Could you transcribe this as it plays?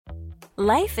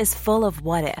Life is full of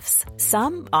what-ifs.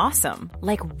 Some awesome,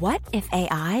 like what if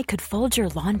AI could fold your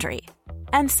laundry?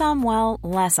 And some, well,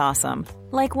 less awesome,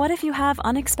 like what if you have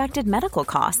unexpected medical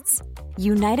costs?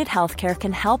 United Healthcare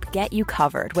can help get you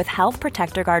covered with Health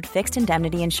Protector Guard fixed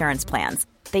indemnity insurance plans.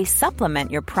 They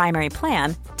supplement your primary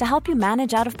plan to help you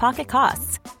manage out-of-pocket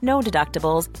costs. No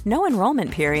deductibles, no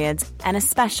enrollment periods, and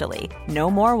especially no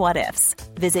more what-ifs.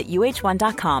 Visit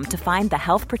uh1.com to find the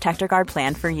Health Protector Guard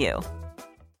plan for you.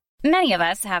 Many of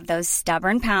us have those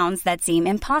stubborn pounds that seem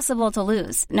impossible to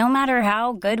lose, no matter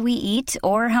how good we eat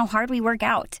or how hard we work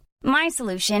out. My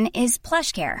solution is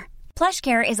PlushCare.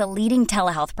 PlushCare is a leading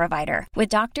telehealth provider with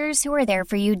doctors who are there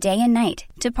for you day and night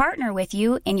to partner with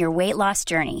you in your weight loss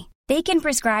journey. They can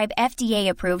prescribe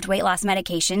FDA-approved weight loss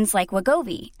medications like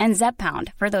Wegovy and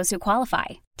Zepbound for those who qualify.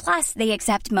 Plus, they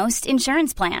accept most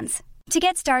insurance plans. To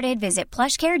get started, visit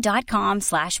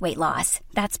plushcare.com/weightloss.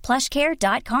 That's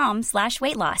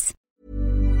plushcare.com/weightloss.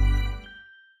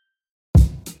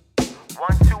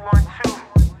 1 2 1 2.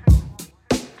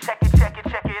 Check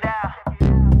it out.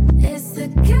 It's the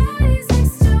guys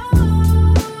next door.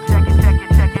 Check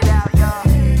it out, y'all.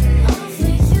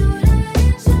 Only you to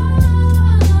enjoy.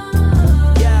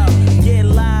 Yo, get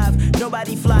live.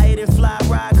 Nobody fly it and fly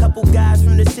ride. Couple guys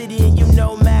from the city and you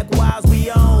know Mac Wiles we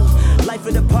own. Life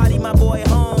of the party, my boy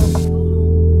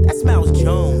home. That smells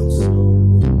Jones.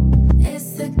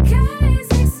 It's the guys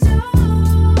next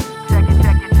door. Check it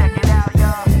out,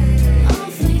 y'all.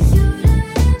 Only you to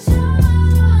enjoy.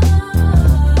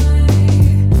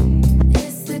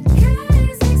 It's the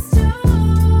guys next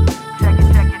door.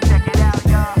 Check it out,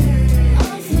 y'all.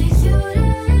 Only you to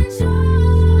enjoy.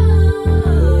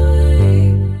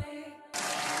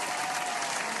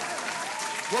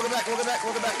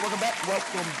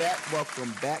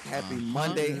 Welcome back. Happy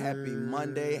Monday.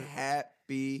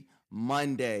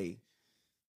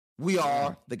 We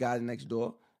are the guys next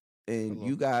door. And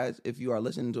you guys, if you are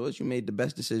listening to us, you made the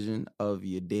best decision of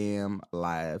your damn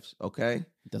lives, okay?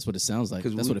 That's what it sounds like.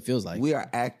 That's what it feels like. We are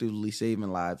actively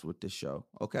saving lives with this show,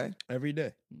 okay? Every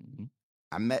day. Mm-hmm.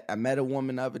 I met a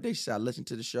woman the other day. She said, I listened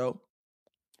to the show.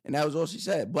 And that was all she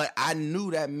said. But I knew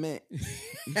that meant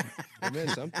It meant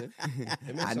something.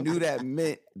 I knew that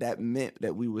meant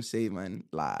that we were saving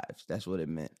lives. That's what it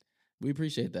meant. We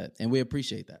appreciate that. And we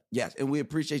appreciate that. Yes, and we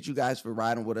appreciate you guys for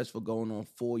riding with us for going on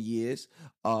 4 years.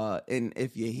 And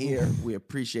if you're here, we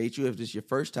appreciate you. If this is your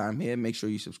first time here, make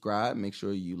sure you subscribe. Make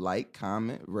sure you like,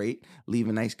 comment, rate, leave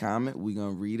a nice comment. We're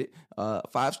going to read it.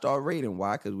 5-star rating.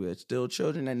 Why? Because we're still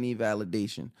children that need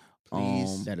validation.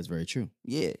 Please. That is very true.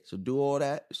 Yeah, so do all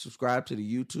that. Subscribe to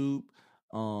the YouTube.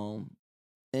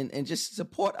 And just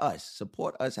support us.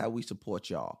 Support us how we support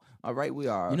y'all. All right, we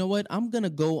are. You know what? I'm gonna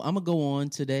go on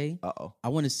today. Uh-oh. I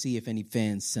want to see if any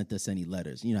fans sent us any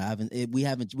letters. You know, we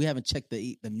haven't checked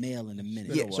the mail in a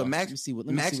minute. Yeah, so Max,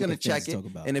 Max gonna check it.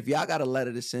 About. And if y'all got a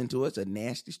letter to send to us, a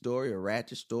nasty story, a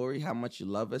ratchet story, how much you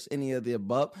love us, any of the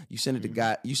above, you send it to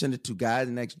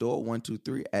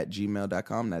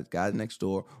guysnextdoor123@gmail.com. That's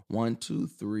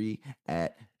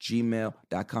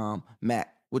guysnextdoor123@gmail.com.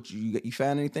 Mac, what you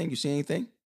found anything? You see anything?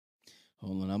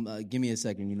 Hold on, give me a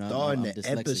second. You know, Starting I'm the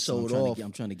dyslexic, episode so off.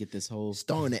 I'm trying to get this whole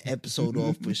Starting the episode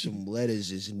off with some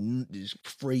letters is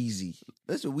crazy.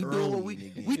 Listen, we do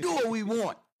what we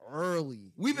want.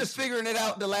 Early. We've been figuring it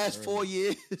out the last 4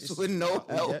 years with no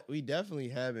help. We definitely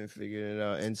have been figuring it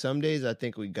out. And some days I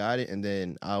think we got it, and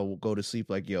then I'll go to sleep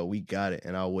like, yo, we got it.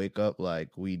 And I'll wake up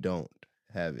like, we don't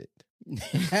have it.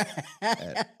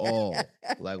 At all.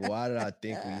 Like, why did I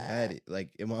think we had it?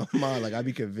 Like, in my mind, like, I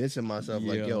be convincing myself,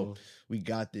 like, yo, we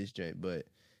got this joint. But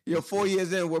 4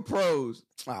 years in, we're pros.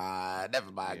 Never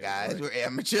mind, guys. Right. We're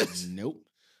amateurs. Nope.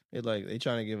 They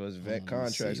trying to give us vet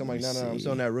contracts. I'm like, no, I'm see.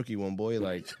 still on that rookie one, boy.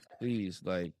 Like, please,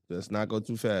 like, let's not go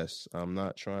too fast. I'm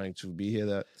not trying to be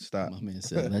here. Stop. My man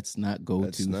said, let's not go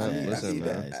Let's too not. fast. Listen,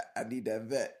 guys. I need that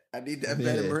vet. I need that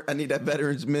Yeah. veteran. I need that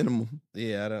veterans minimum.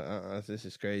 Yeah, I don't. This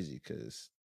is crazy because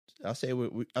I say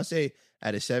I say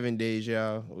out of 7 days,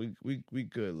 y'all, we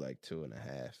good like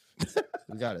 2.5.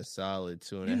 We got a solid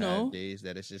 2.5 days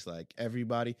that it's just like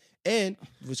everybody. And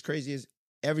what's crazy is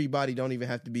everybody don't even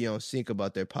have to be on sync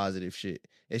about their positive shit.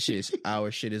 It's just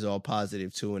our shit is all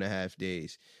positive 2.5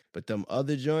 days. But them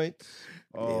other joints,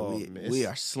 man, we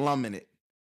are slumming it.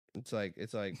 It's like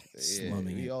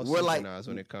Slumming we it. all We're like synchronize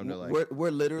when it comes to like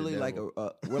we're literally the like devil.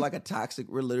 we're like a toxic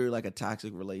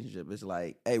relationship. It's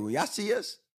like, hey, when y'all see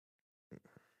us,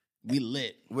 We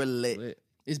lit. we're lit. lit.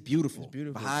 It's beautiful. It's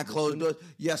beautiful. Behind closed doors.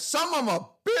 Yeah, some of them a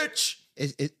bitch.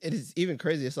 it is even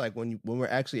crazy. It's like when we're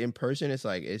actually in person, it's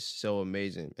like it's so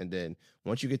amazing. And then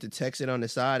once you get to text it on the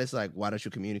side, it's like, why don't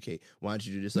you communicate? Why don't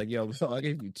you do this? Like, yo, bro, I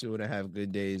gave you 2.5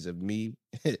 good days of me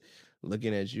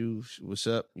looking at you. What's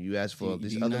up? You asked for Do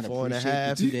this you other not 4.5 appreciate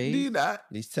the 2 days? Do you not?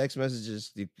 These text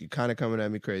messages, you're kind of coming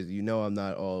at me crazy. You know I'm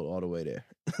not all the way there.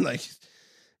 Like,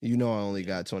 you know I only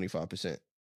got 25%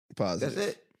 positive. That's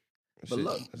it. But Shit,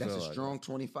 look, that's that's a all I strong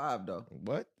 25 though.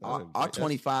 What? Our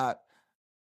 25,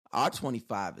 our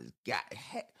 25 is got.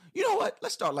 You know what?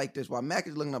 Let's start like this. While Mac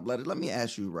is looking up letters, let me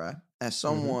ask you, Rod, as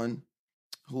someone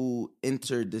who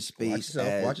entered this space,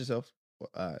 Watch yourself.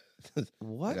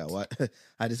 What?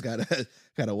 I just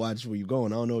gotta watch where you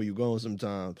going. I don't know where you going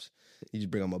sometimes. You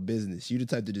just bring up my business. You the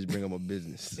type to just bring up my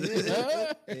business. and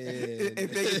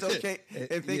think it's okay.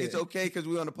 And think it's okay because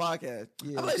we're on the podcast.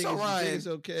 Yeah, I'm like, so Ryan, it's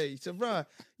okay. So Ryan,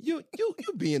 you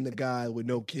being the guy with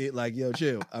no kid, like, yo,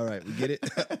 chill. All right, we get it.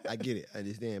 I get it. I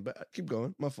understand. But keep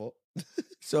going. My fault.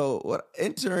 so what?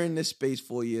 Entering this space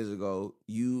 4 years ago,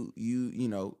 you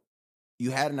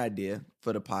had an idea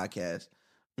for the podcast.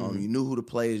 You knew who the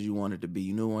players you wanted to be.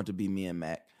 You knew it wanted to be me and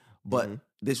Mac. But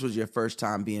this was your first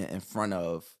time being in front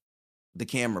of the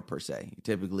camera per se.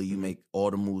 Typically, you make all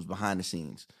the moves behind the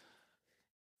scenes.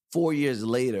 4 years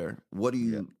later, what do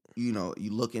you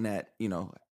looking at,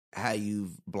 how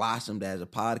you've blossomed as a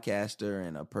podcaster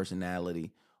and a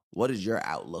personality? What is your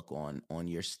outlook on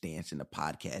your stance in the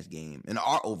podcast game and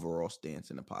our overall stance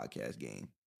in the podcast game?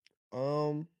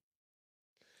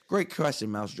 Great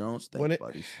question, Mouse Jones. Thanks,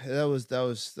 buddies. That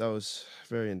was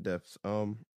very in depth.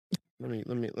 Let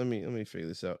me figure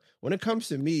this out. When it comes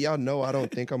to me, y'all know I don't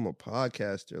think I'm a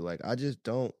podcaster. Like, I just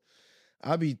don't.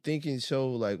 I be thinking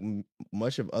so like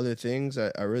much of other things.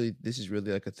 This is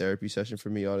really like a therapy session for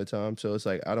me all the time. So it's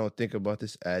like I don't think about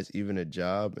this as even a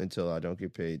job until I don't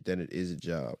get paid. Then it is a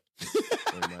job.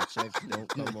 When my checks don't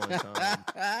come on time,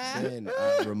 then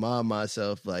I remind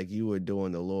myself like you were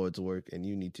doing the Lord's work and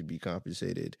you need to be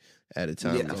compensated at a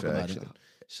timely fashion.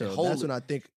 So that's when I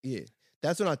think,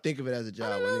 that's when I think of it as a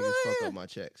job when niggas fuck up my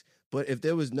checks. But if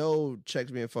there was no checks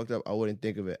being fucked up, I wouldn't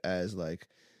think of it as like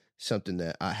something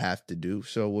that I have to do.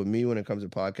 So with me, when it comes to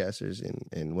podcasters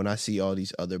and when I see all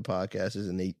these other podcasters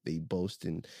and they boast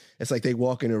and it's like they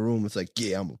walk in a room, it's like,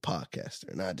 yeah, I'm a podcaster.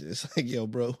 And I just like, yo,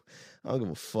 bro, I don't give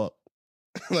a fuck.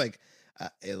 Like,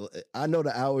 I know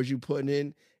the hours you putting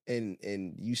in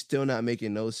and you still not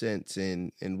making no sense.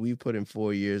 And we put in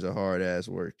 4 years of hard ass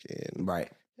work. And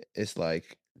it's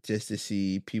like, just to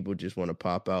see people just want to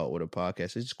pop out with a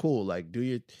podcast. It's cool. Like,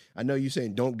 I know you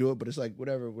saying don't do it, but it's like,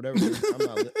 whatever.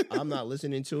 I'm not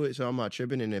listening to it. So I'm not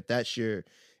tripping. And if that's your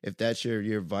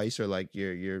vice or like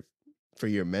your for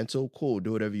your mental, cool,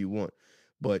 do whatever you want.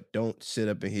 But don't sit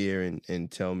up in here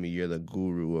and tell me you're the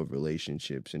guru of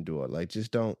relationships and do it. Like,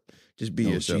 just be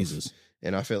yourself. Jesus.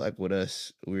 And I feel like with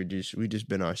us, we just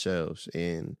been ourselves.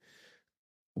 And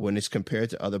when it's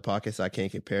compared to other podcasts, I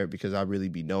can't compare it because I really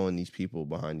be knowing these people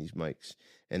behind these mics.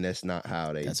 And that's not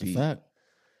how they be. That's a fact.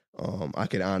 I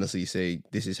can honestly say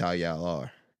this is how y'all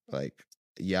are. Like,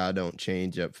 y'all don't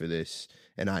change up for this.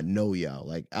 And I know y'all.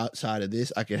 Like, outside of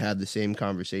this, I could have the same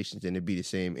conversations and it'd be the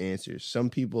same answers. Some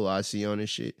people I see on this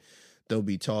shit, they'll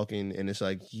be talking and it's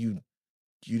like, you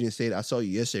didn't say that. I saw you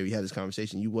yesterday. We had this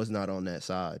conversation. You was not on that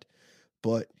side.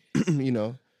 But,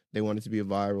 they wanted to be a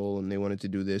viral and they wanted to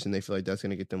do this and they feel like that's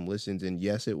going to get them listens. And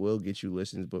yes, it will get you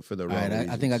listens, but for the wrong reasons.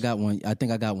 I think I got one.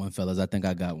 Fellas. I think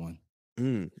I got one.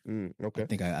 Okay.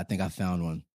 I think I found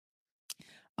one.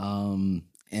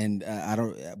 And I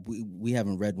don't. We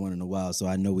haven't read one in a while, so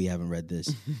I know we haven't read this.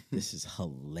 This is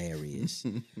hilarious.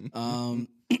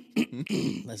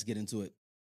 Let's get into it.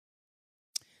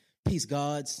 Peace,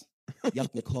 gods. Y'all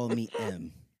can call me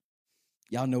M.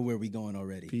 Y'all know where we going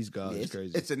already. Peace God is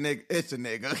crazy. It's a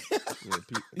nigga.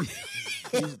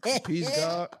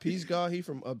 Peace God. He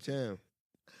from uptown.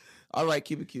 All right,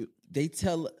 keep it cute. They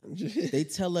tell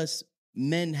us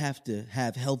men have to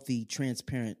have healthy,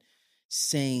 transparent,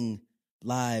 sane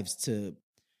lives to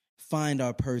find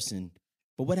our person.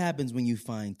 But what happens when you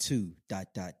find two ...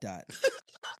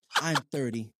 I'm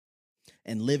 30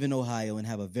 and live in Ohio and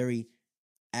have a very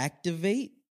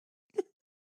activate.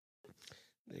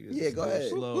 Yeah, go ahead.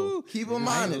 Slow. Keep them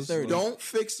honest. Don't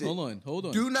fix it. Hold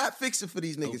on. Do not fix it for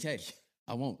these niggas. Okay.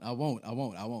 I won't.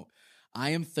 I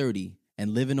am 30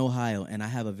 and live in Ohio, and I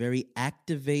have a very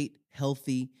activate,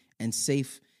 healthy, and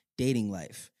safe dating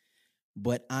life.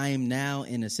 But I am now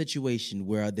in a situation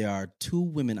where there are two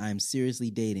women I am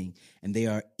seriously dating, and they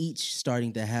are each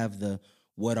starting to have the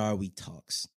 "what are we"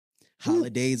 talks.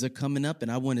 Holidays are coming up,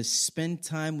 and I want to spend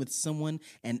time with someone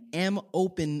and am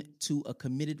open to a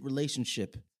committed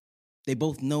relationship. They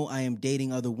both know I am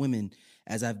dating other women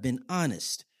as I've been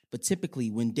honest. But typically,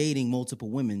 when dating multiple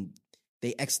women,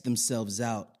 they X themselves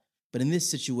out. But in this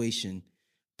situation,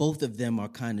 both of them are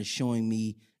kind of showing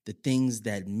me the things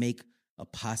that make a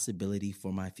possibility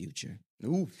for my future.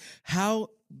 Ooh. How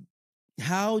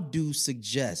do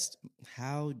suggest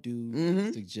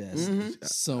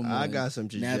someone I got some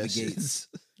navigates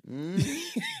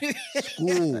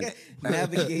School.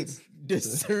 navigates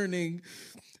discerning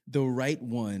the right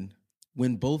one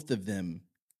when both of them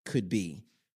could be?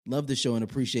 Love the show and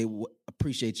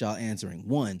appreciate y'all answering.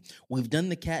 1, we've done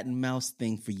the cat and mouse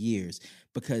thing for years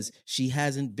because she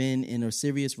hasn't been in a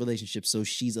serious relationship, so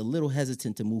she's a little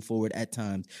hesitant to move forward at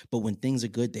times. But when things are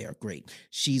good, they are great.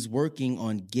 She's working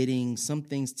on getting some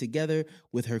things together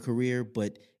with her career,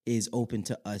 but is open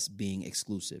to us being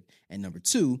exclusive. And number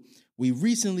 2, we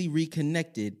recently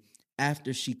reconnected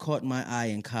after she caught my eye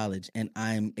in college, and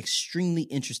I'm extremely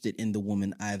interested in the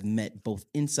woman I've met both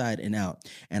inside and out.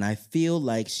 And I feel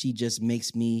like she just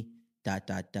makes me ...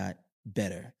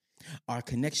 better. Our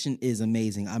connection is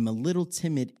amazing. I'm a little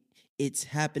timid. It's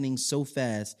happening so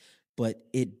fast, but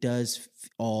it does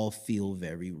all feel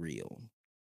very real.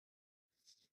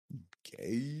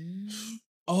 Okay.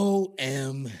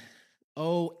 OM.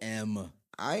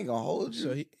 I ain't gonna hold you.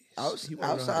 So he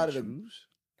outside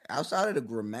of the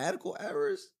grammatical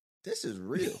errors, this is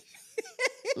real.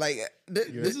 Like this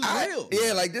is real.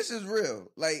 Yeah, like this is real.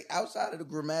 Like outside of the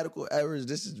grammatical errors,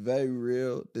 this is very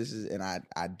real. And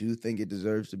I do think it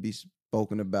deserves to be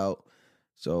spoken about.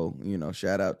 So,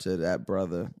 shout out to that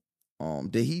brother.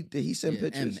 Did he send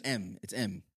pictures? It's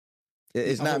M.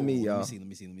 It's not me, y'all. Let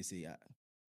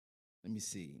me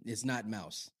see. It's not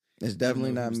Mouse. It's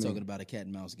definitely not me. me. Talking about a cat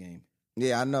and mouse game.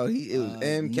 Yeah, I know. It was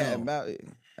M cat and no. mouse.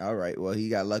 All right. Well, he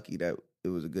got lucky that it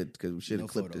was a good because we should have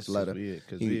clipped this letter. He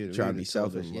trying to be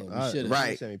selfish. Yeah, we should have.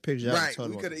 Right. Send me pictures. Right.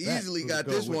 We could have easily got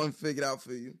this one figured out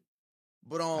for you.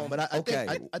 But I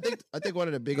think one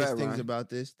of the biggest ahead, things Ryan. about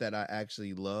this that I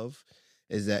actually love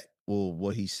is that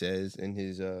what he says in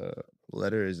his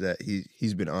letter is that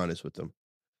he's been honest with them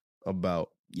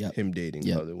about him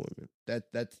dating other women.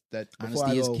 That's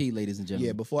Honesty is key, ladies and gentlemen.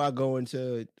 Yeah, before I go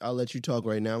into, I'll let you talk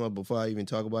right now, but before I even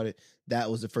talk about it, that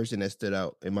was the first thing that stood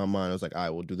out in my mind. I was like, all right,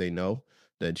 well, do they know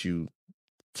that you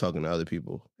talking to other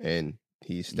people? And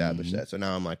he established that. So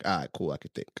now I'm like, all right, cool, I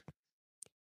could think.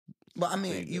 But I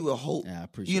mean, you would hope. Yeah, I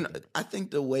appreciate that. I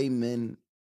think the way men,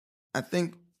 I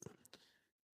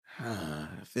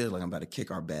feel like I'm about to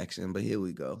kick our backs in, but here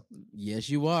we go. Yes,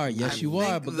 you are. Yes, you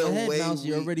are. But go ahead, Mouse.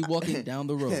 You're already walking down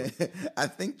the road. I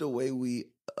think the way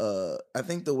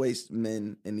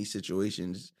men in these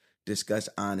situations discuss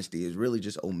honesty is really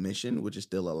just omission, which is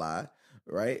still a lie,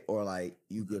 right? Or like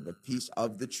you give a piece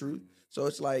of the truth. So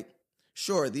it's like,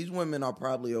 sure, these women are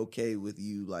probably okay with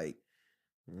you like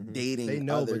dating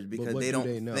others because they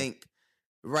don't think.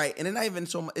 Right. And it's not even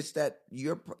so much, it's that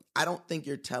I don't think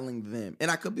you're telling them,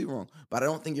 and I could be wrong, but I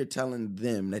don't think you're telling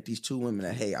them that these two women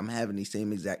that, hey, I'm having these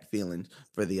same exact feelings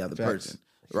for the other person.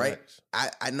 Right.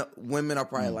 I know women are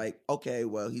probably like, okay,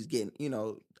 well, he's getting,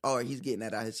 or he's getting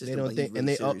that out of his system. They don't but think, he's really and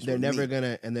they're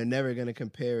serious never gonna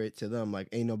compare it to them. Like,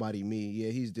 ain't nobody me.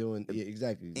 Yeah, he's doing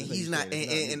exactly. and he's not,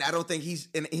 and I don't think he's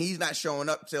not showing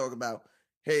up to talk about,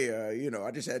 hey,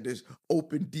 I just had this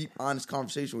open, deep, honest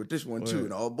conversation with this one too,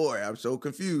 and oh boy, I'm so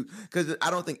confused because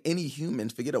I don't think any human,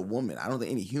 forget a woman, I don't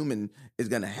think any human is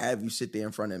gonna have you sit there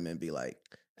in front of him and be like,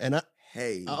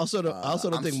 hey. I also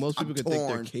don't think most people could think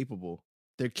they're torn. capable.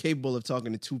 They're capable of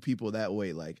talking to two people that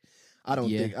way. Like, I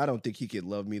don't think he could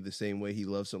love me the same way he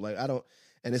loves some. Like, I don't,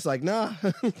 and it's like, nah.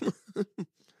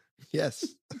 Yes,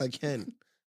 I can.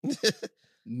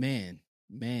 Man,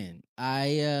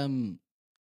 I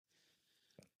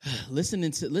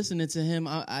listening to him,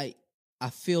 I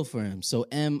feel for him. So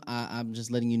I'm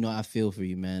just letting you know I feel for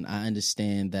you, man. I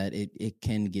understand that it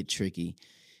can get tricky,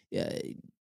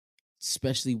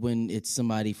 especially when it's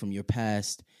somebody from your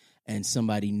past and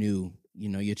somebody new.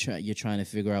 You're trying to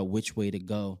figure out which way to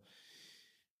go.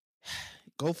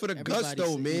 Go for the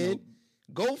gusto, man.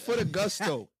 Go for the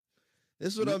gusto.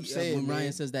 This is what I'm saying. When man.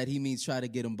 Ryan says that, he means try to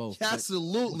get them both.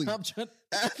 Absolutely.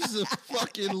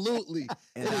 Absolutely.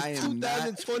 And I am not,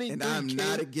 and I am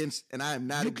not against,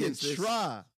 you can this.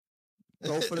 try.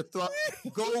 Go for the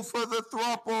go for the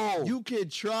throuple. You can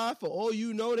try. For all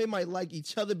you know, they might like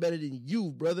each other better than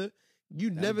you, brother. You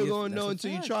never gonna know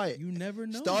until you try it. You never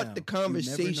know. Start the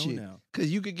conversation because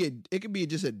you could it could be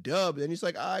just a dub, and it's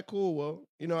like, all right, cool. Well,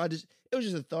 it was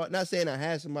just a thought. Not saying I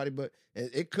had somebody, but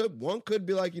one could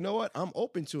be like, you know what, I'm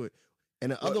open to it,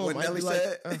 and the other one might be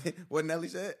like, what Nelly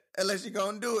said, unless you're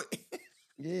gonna do it.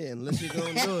 Yeah, unless you're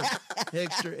gonna do it.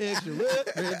 Extra,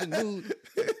 look, read the news.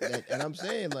 And I'm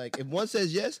saying, like, if one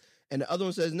says yes and the other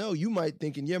one says no, you might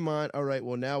think in your mind, all right,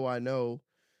 well, now I know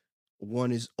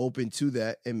one is open to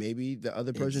that, and maybe the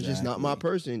other person's just not my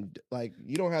person. Like,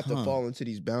 you don't have to fall into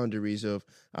these boundaries of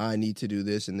I need to do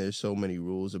this, and there's so many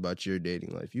rules about your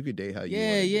dating life. You could date how you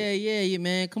want. Yeah,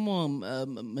 man. Come on,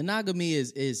 monogamy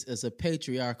is a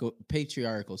patriarchal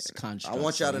construct. I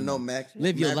want y'all to know, Mac.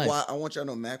 Live your life. I want y'all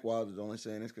to know Mac Wild is only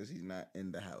saying this because he's not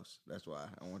in the house. That's why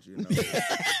I want you to know.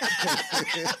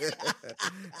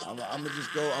 I'm gonna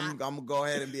just go. I'm gonna go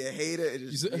ahead and be a hater.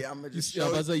 I'm gonna just.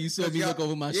 You saw me look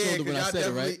over my shoulder when I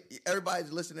said it, right?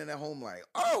 Everybody's listening at home like,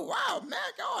 oh wow, Mac,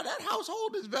 that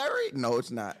household is very. No,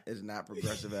 it's not. It's not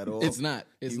progressive at all. It's not.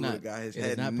 It's not. Got his it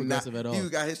head is not progressive at all. He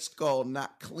got his skull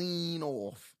knocked clean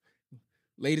off.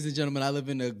 Ladies and gentlemen, I live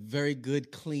in a very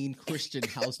good, clean Christian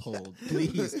household.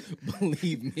 Please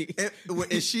believe me.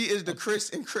 And she is the Chris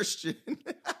and Christian.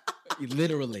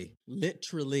 Literally.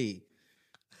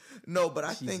 No, but I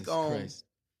Jesus think Christ.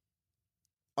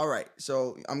 All right,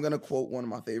 so I'm gonna quote one of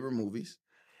my favorite movies,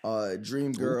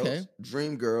 Dreamgirls. Okay.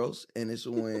 Dreamgirls, and it's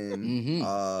when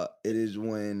it is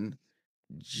when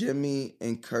Jimmy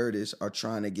and Curtis are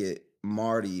trying to get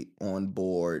Marty on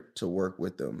board to work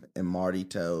with them, and Marty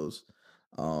tells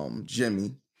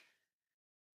Jimmy,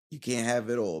 "You can't have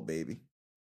it all, baby.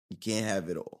 You can't have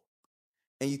it all."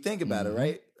 And you think about it,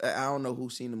 right? I don't know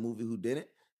who's seen the movie, who didn't.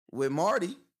 With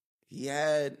Marty, he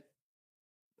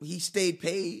stayed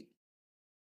paid,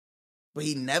 but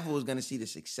he never was going to see the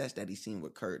success that he's seen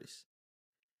with Curtis,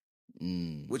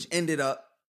 which ended up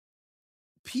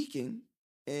peaking.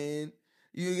 And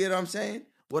you get what I'm saying?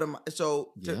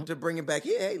 To bring it back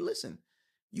here, hey, listen,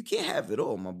 you can't have it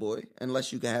all, my boy,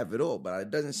 unless you can have it all. But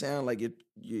it doesn't sound like it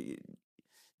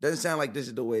doesn't sound like this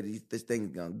is the way this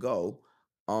thing's gonna go.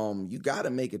 You got to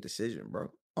make a decision, bro.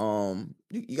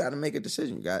 You got to make a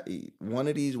decision. You got one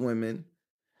of these women.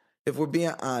 If we're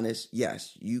being honest,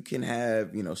 yes, you can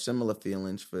have, similar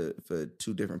feelings for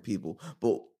two different people,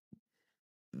 but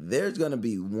there's going to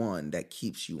be one that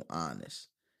keeps you honest.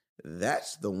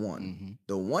 That's the one. Mm-hmm.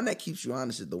 The one that keeps you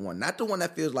honest is the one, not the one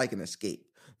that feels like an escape.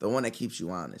 The one that keeps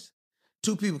you honest.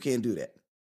 Two people can't do that.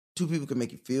 Two people can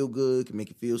make you feel good, can make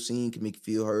you feel seen, can make you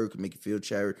feel heard, can make you feel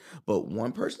cherished. But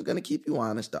one person's going to keep you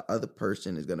honest. The other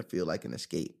person is going to feel like an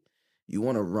escape. You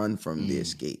want to run from the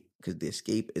escape because the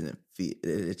escape isn't.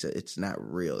 It's not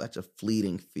real. That's a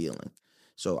fleeting feeling.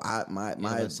 So my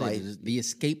advice, the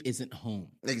escape isn't home.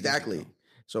 Exactly.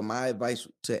 So my advice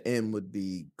to M would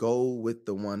be go with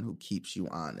the one who keeps you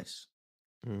honest.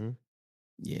 Mm-hmm.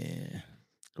 Yeah.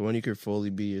 The one you can fully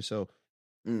be yourself.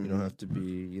 Mm-hmm.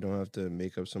 You don't have to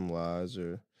make up some lies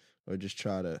or just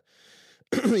try to,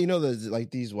 there's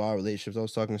like these wild relationships. I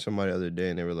was talking to somebody the other day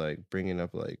and they were like bringing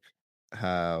up like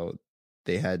how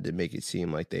they had to make it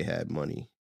seem like they had money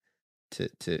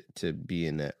to be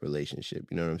in that relationship.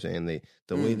 You know what I'm saying?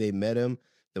 The way they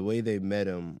met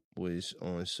him was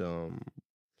on some,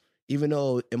 even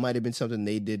though it might have been something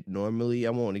they did normally.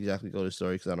 I won't exactly go to the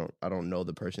story because I don't know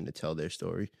the person to tell their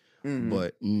story. Mm-hmm.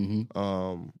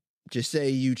 But just say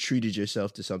you treated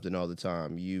yourself to something all the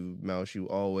time. You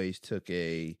always took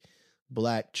a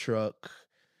black truck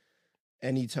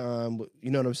anytime.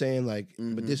 You know what I'm saying? Like,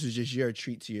 but this was just your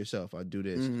treat to yourself. I do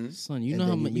this. Mm-hmm. Son, you know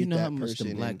how much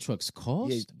the black trucks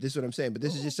cost? Yeah, this is what I'm saying. But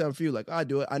this is just something for you. Like, I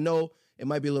do it. I know it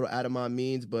might be a little out of my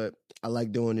means, but I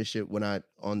like doing this shit when I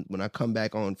come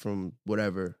back on from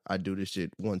whatever, I do this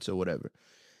shit once or whatever.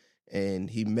 And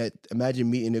imagine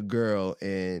meeting a girl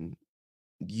and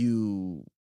you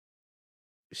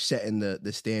setting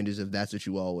the standards of that's what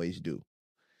you always do.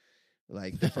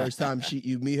 Like the first time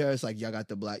you meet her, it's like y'all got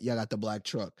the black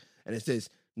truck. And it says,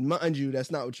 mind you,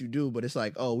 that's not what you do, but it's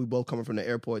like, oh, we both coming from the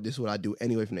airport. This is what I do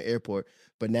anyway from the airport.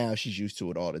 But now she's used to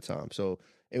it all the time. So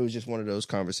it was just one of those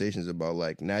conversations about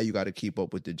like, now you got to keep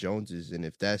up with the Joneses. And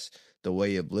if that's the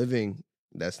way of living,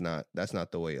 that's not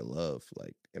the way of love,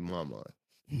 like in my mind.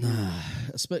 Nah,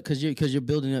 because you're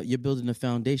building a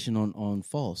foundation on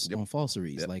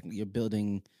falseries. Yep. Like you're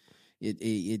building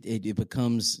it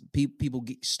becomes people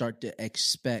start to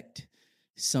expect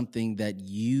something that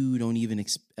you don't even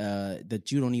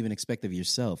expect of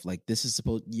yourself. Like this is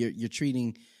you're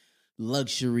treating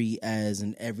luxury as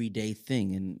an everyday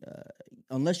thing, and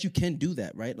unless you can do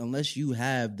that, right? Unless you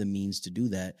have the means to do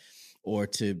that or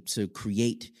to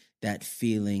create that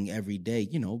feeling every day,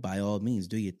 by all means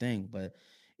do your thing. But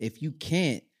if you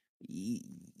can't,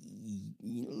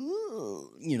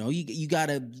 you know, you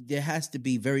gotta. There has to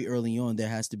be very early on. There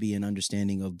has to be an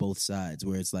understanding of both sides,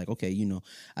 where it's like, okay, you know,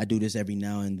 I do this every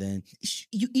now and then.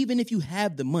 You even if you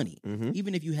have the money,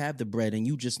 even if you have the bread, and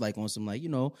you just like on some like, you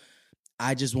know,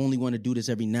 I just only want to do this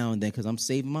every now and then because I'm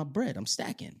saving my bread. I'm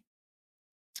stacking.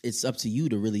 It's up to you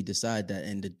to really decide that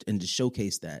and to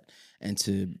showcase that and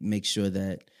to make sure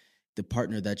that the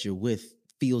partner that you're with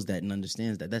feels that and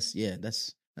understands that. That's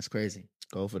crazy.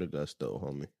 Go for the gusto,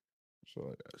 homie. That's all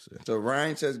I gotta say. So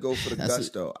Ryan says go for the That's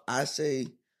gusto. I say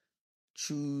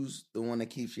choose the one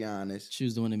that keeps you honest.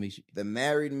 Choose the one that makes you. The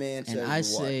married man says And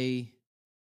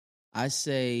I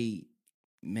say,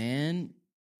 man,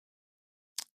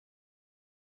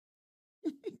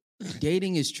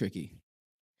 dating is tricky.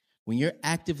 When you're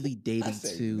actively dating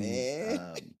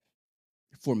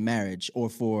for marriage or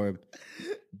for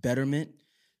betterment,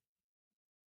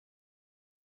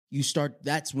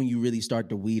 that's when you really start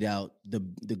to weed out the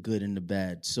good and the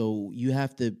bad. So you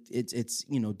have to, it's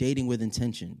you know, dating with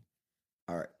intention.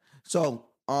 All right. So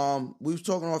we was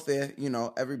talking off air, you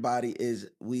know, everybody is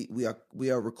we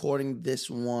are recording this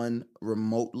one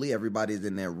remotely. Everybody's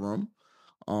in their room.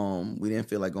 We didn't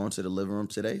feel like going to the living room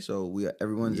today, so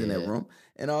everyone's in their room.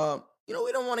 And you know,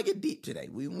 we don't want to get deep today.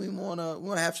 We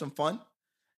wanna have some fun.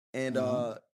 And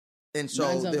and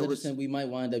so there was we might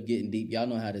wind up getting deep. Y'all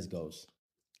know how this goes.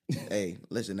 Hey,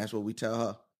 listen, that's what we tell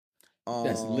her.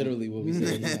 That's literally what we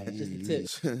say. Just a tip.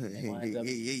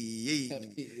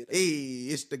 Hey,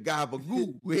 it's the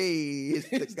gabagoo. Hey, it's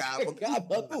the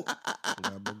gabagoo.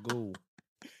 Gabagoo.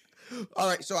 All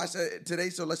right, so I said today,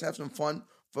 so let's have some fun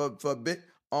for a bit.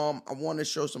 I want to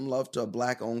show some love to a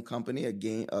black-owned company, a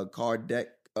card deck.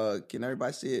 Can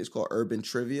everybody see it? It's called Urban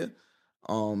Trivia.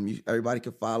 Everybody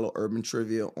can follow Urban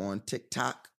Trivia on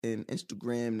TikTok and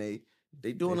Instagram.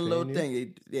 They doing a little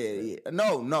thing.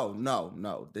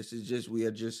 No. This is just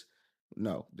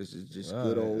This is just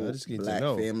good old black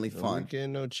family fun. We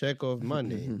getting no check off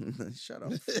Monday. Shut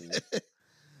up.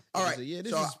 All right.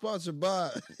 This is sponsored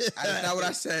by. That's not what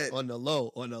I said. On the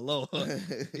low.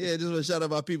 Yeah, just want to shout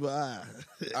out my people. All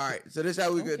right. So this is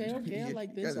how we good. Okay. I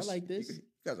like this. You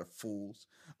guys are fools.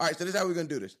 All right. So this is how we're gonna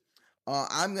do this.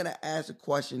 I'm gonna ask a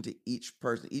question to each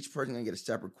person. Each person gonna get a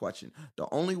separate question. The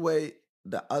only way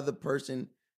the other person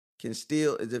can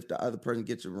steal is if the other person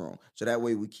gets it wrong. So that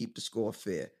way we keep the score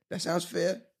fair. That sounds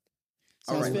fair?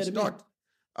 All right, let's start.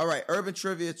 All right, Urban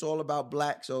Trivia, it's all about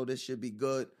black, so this should be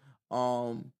good.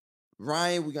 Ryan,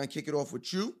 we're gonna kick it off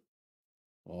with you.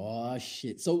 Oh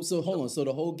shit. So hold on. So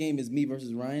the whole game is me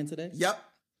versus Ryan today? Yep.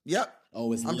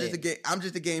 Oh, it's lit. I'm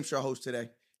just a game show host today.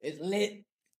 It's lit.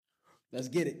 Let's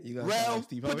get it. Rel,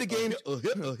 put the game.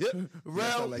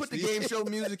 Rel, put the game show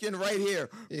music in right here.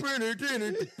 Put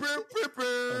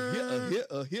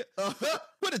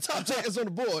the top jackets on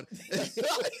the board.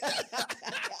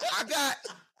 I got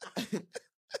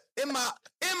in my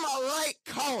right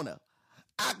corner.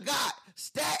 I got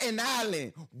Staten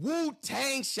Island,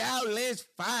 Wu-Tang Shaolin's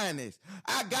finest.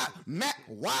 I got Mac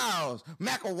Wiles.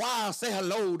 Mac Wiles, say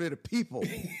hello to the people.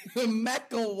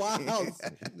 Mac Wiles.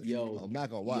 Yo.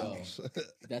 Mac Wiles.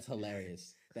 That's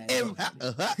hilarious. And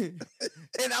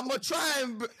I'm gonna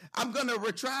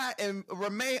try and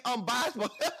remain unbiased.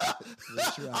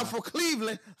 I'm from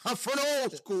Cleveland. I'm from the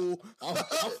old school.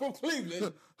 I'm from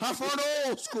Cleveland. I'm from the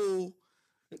old school.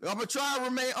 I'm gonna try and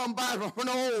remain unbiased. I'm from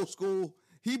the old school.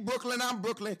 He Brooklyn, I'm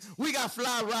Brooklyn. We got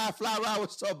Fly Ride,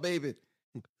 what's up, baby?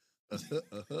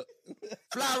 Fly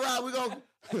Ride,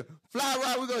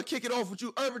 we're gonna kick it off with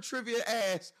you. Urban Trivia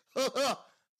ass.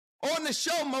 On the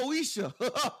show, Moesha.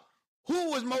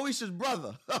 Who was Moesha's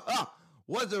brother?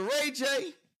 Was it Ray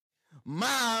J,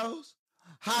 Miles,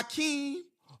 Hakeem,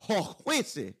 or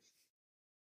Quincy?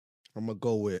 I'm gonna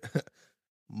go with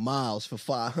Miles for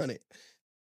 500.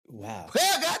 Wow.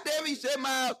 Well, goddamn it, you said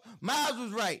Miles. Miles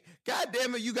was right.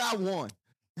 Goddamn it, you got one.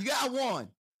 You got one.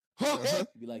 Okay.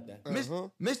 You like that?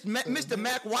 Mr.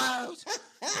 Mac Wiles.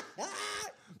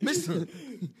 Mr.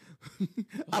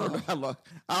 I don't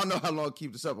know how long to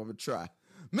keep this up. I'm gonna try.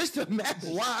 Mr. Mac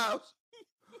Wiles,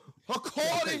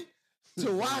 according to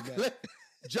Wyclef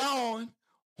John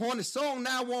on the song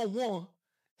 911,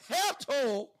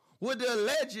 Hathor was the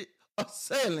alleged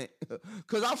assailant.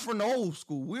 Because I'm from the old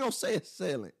school. We don't say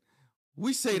assailant.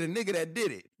 We say the nigga that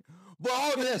did it. But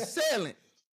all the assailant,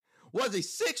 was it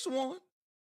 6'1"?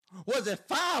 Was it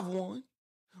 5'1"?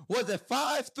 Was it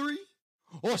 5'3"?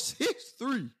 Or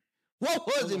 6'3"? What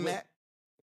was it, Matt?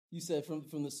 You said from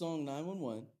the song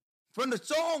 911. From the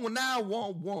song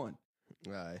 911. All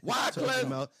right.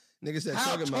 Wyclef, nigga said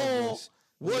how talking tall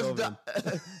about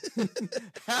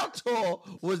how tall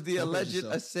was the alleged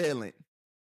assailant?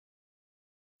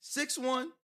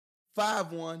 6'1",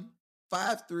 5'1",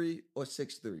 5'3" or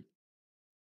 6'3"?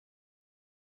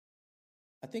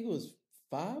 I think it was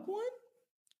 5'1".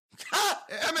 God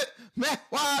damn it, man!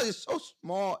 Wow, you're so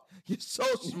smart. You're so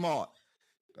smart.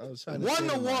 I was trying 1 say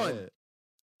to it in my 1. head.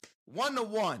 1 to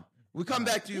 1. We come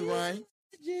back to you, Ryan.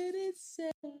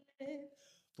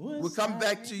 We'll come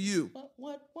back to you.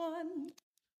 What one?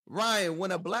 Ryan,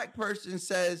 when a black person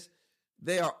says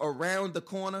they are around the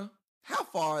corner, how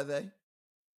far are they?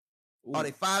 Are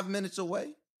they 5 minutes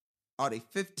away? Are they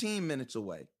 15 minutes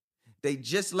away? They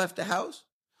just left the house?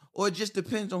 Or it just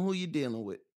depends on who you're dealing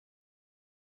with?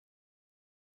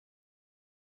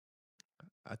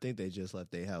 I think they just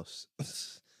left their house.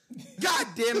 God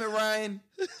damn it, Ryan.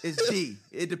 It's D.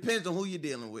 It depends on who you're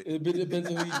dealing with. It depends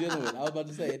on who you're dealing with. I was about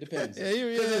to say, it depends.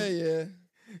 Yeah.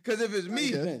 Because if it's me,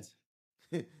 It depends.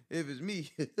 if it's me,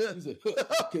 He said,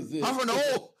 "Huh," 'cause I'm from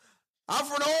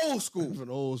the old school. From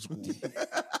old school.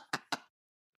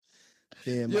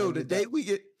 Damn. Yo, the day we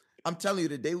get, I'm telling you,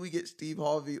 the day we get Steve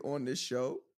Harvey on this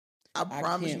show, I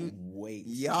promise can't you, wait.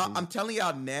 y'all. I'm telling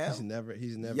y'all now, He's never.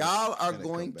 y'all are gonna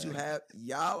going come to back.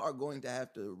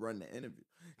 have to run the interview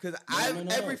because No.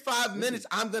 every 5 Listen. minutes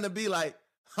I'm gonna be like,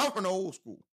 I'm from the old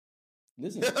school.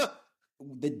 Listen,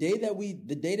 the day that we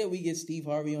get Steve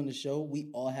Harvey on the show, we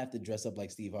all have to dress up like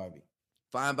Steve Harvey.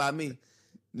 Fine by me.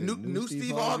 The New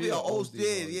Steve Harvey or old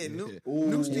Steve? Yeah, new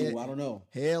Ooh, Steve. I don't know.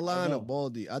 Hairline I or know.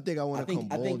 baldy? I think I want to come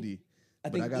baldy. I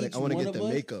But think I want to each get the one of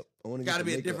us- makeup. I want to Got to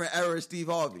be a different era of Steve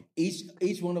Harvey.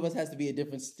 Each one of us has to be a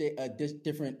different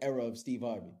era of Steve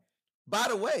Harvey. By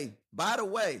the way,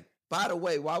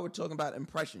 while we're talking about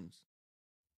impressions,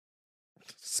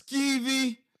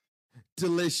 skeevy,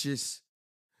 delicious,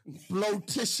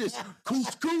 blotitious,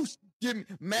 couscous. Give me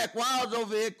Mac Wilds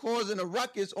over here causing a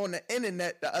ruckus on the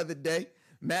internet the other day.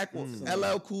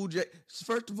 LL Cool J.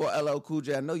 First of all, LL Cool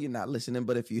J, I know you're not listening,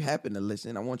 but if you happen to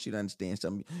listen, I want you to understand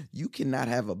something. You cannot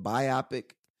have a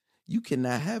biopic. You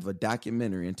cannot have a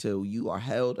documentary until you are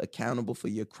held accountable for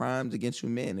your crimes against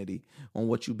humanity on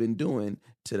what you've been doing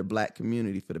to the black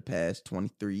community for the past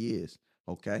 23 years.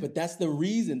 Okay? But that's the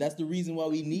reason. That's the reason why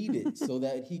we need it, so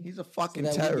that He's a fucking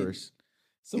so that we can- terrorist.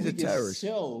 So He's we a can terrorist.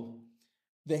 show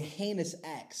the heinous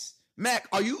acts. Mac,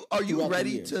 are you Throughout the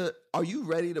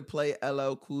ready to play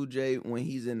LL Cool J when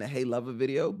he's in the Hey Lover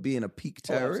video, being a peak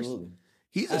terrorist? Absolutely.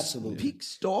 He's Absolutely. a peak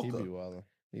stalker. He be wildin'.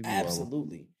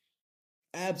 Absolutely.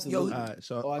 All right,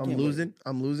 so Oh, I I'm can't wait. losing.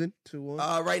 I'm losing 2-1.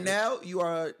 Right now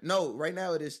right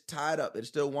now it is tied up. It's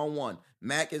still 1-1.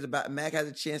 Mac has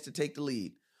a chance to take the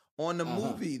lead. On the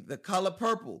movie The Color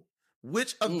Purple,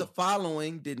 which of the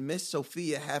following did Miss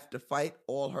Sophia have to fight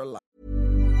all her life?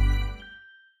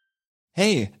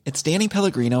 Hey, it's Danny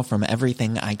Pellegrino from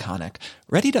Everything Iconic.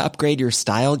 Ready to upgrade your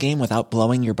style game without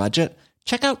blowing your budget?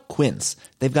 Check out Quince.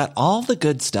 They've got all the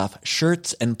good stuff,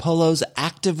 shirts and polos,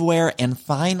 activewear, and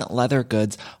fine leather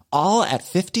goods, all at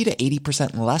 50 to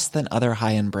 80% less than other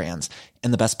high-end brands.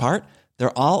 And the best part?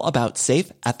 They're all about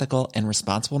safe, ethical, and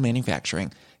responsible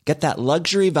manufacturing. Get that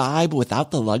luxury vibe without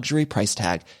the luxury price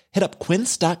tag. Hit up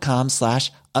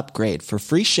quince.com/upgrade for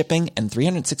free shipping and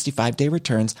 365-day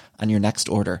returns on your next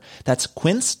order. That's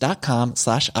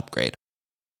quince.com/upgrade.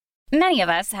 Many of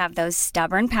us have those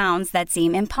stubborn pounds that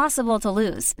seem impossible to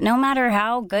lose, no matter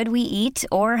how good we eat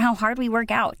or how hard we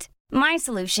work out. My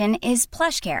solution is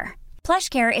PlushCare.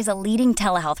 PlushCare is a leading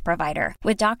telehealth provider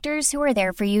with doctors who are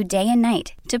there for you day and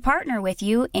night to partner with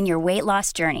you in your weight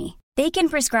loss journey. They can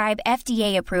prescribe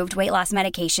FDA-approved weight loss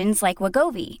medications like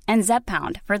Wegovy and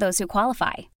Zepbound for those who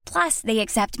qualify. Plus, they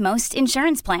accept most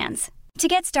insurance plans. To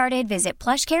get started, visit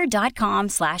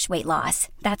plushcare.com/weightloss.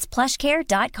 That's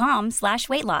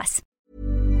plushcare.com/weightloss.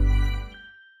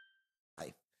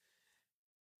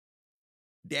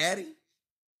 Daddy,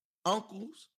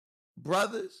 uncles,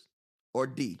 brothers, or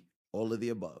D? All of the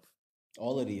above.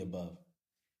 All of the above.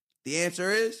 The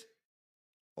answer is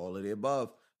all of the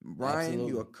above. Ryan,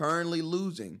 Absolutely. you are currently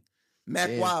losing. Mac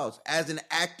Damn. Wilds, as an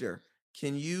actor,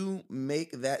 can you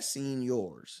make that scene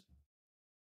yours?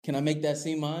 Can I make that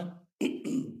scene mine?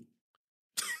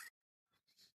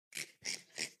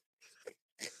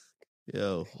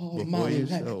 Yo, Oh, before my you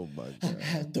life. oh my I god.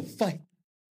 had to fight.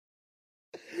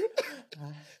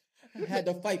 I had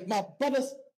to fight my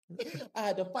brothers. I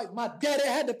had to fight my daddy. I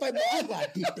had to fight my uncle. I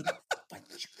did think I'd fight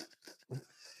you.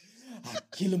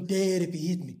 I'd kill him dead if he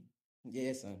hit me.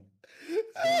 Yeah, son.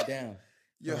 Calm down.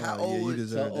 Yo, how Oh, yeah, old you was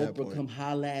deserve Tell that Oprah, point. come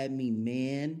holla at me,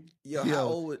 man. yo, Yo, how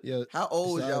old yo, how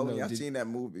old was side y'all when note, y'all did- seen that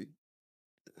movie?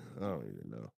 I don't even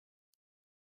know.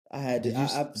 I had to.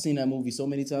 I've seen that movie so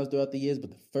many times throughout the years, but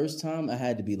the first time I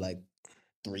had to be like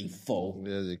 3, 4.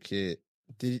 As a kid.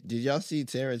 Did y'all see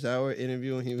Terrence Howard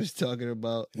interview when he was talking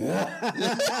about What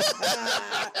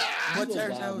You a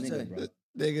Terrence wild Howard nigga, said? bro.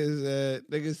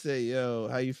 niggas say, yo,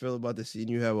 how you feel about the scene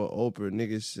you have with Oprah?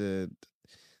 Niggas said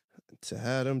to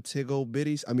have them tiggle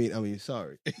bitties. I mean,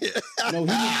 sorry.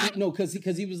 No,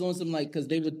 because he was on some like because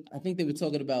I think they were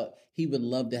talking about he would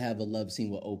love to have a love scene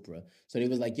with Oprah. So they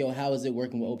was like, yo, how is it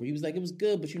working with Oprah? He was like, it was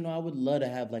good, but I would love to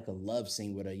have like a love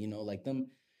scene with her. Like them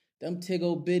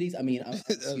tiggle bitties. I mean,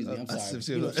 excuse me, I'm sorry.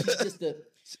 She's just a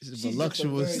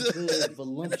voluptuous. She's just a very good,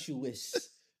 voluptuous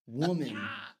woman.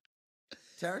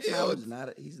 Terrence Howard is not.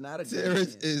 He's not a good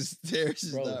Terrence man.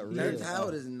 is Bro, not real. Terrence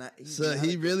Howard is not. So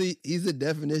he's the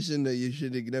definition that you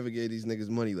should never gave these niggas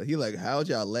money. Like he like, how'd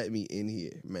y'all let me in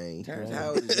here, man? Terrence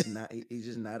Howard is just not. He's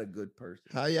just not a good person.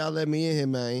 How y'all let me in here,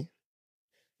 man?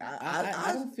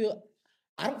 I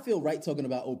don't feel right talking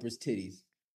about Oprah's titties.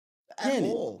 At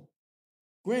all.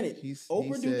 Granted,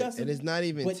 Oprah do got some, and it's not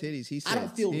even but titties. He said I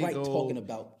don't feel right tiggle- talking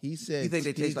about. He said You think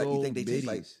they taste like? You think they taste bitties.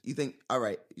 like? You think? All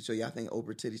right. So y'all think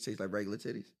Oprah titties taste like regular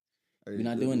titties? Or We're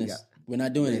not do doing they this. got- We're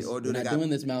not doing this. or do We're they not got-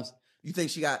 doing this, Mouse. You think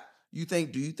she got? Do you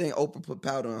think Oprah put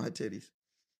powder on her titties?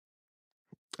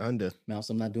 Under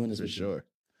Mouse, I'm not doing this for with you. sure.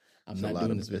 I'm It's a not lot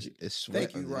doing of this with you. It's sweat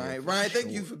Thank you, under there, Ryan. for Ryan, thank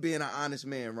you sure. for being an honest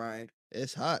man, Ryan.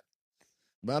 It's hot,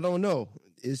 but I don't know.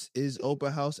 Is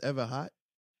Oprah house ever hot?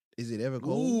 Is it ever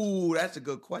cold? Ooh, that's a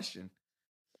good question.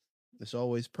 It's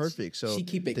always perfect. So She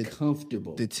keep it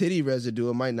comfortable. the titty residue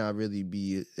it might not really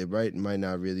be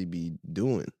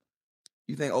doing.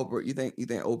 You think Oprah? You think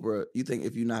Oprah? You think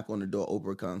if you knock on the door,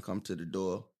 Oprah come to the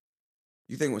door?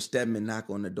 You think when Stedman knock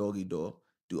on the doggy door,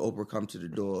 do Oprah come to the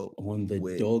door on the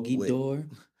with- doggy with- door?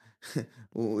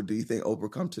 Or do you think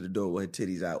Oprah come to the door with her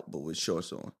titties out but with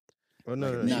shorts on? Oh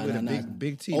no, Like, no, nah, she with nah, a nah.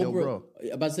 big T, no bro.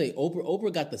 I'm about to say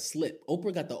Oprah got the slip.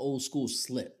 Oprah got the old school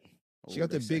slip. She got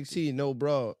the that's big sexy. T, no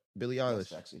bra. Billie That's Eilish.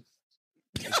 sexy.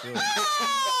 For sure.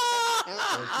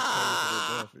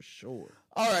 Oh, for sure.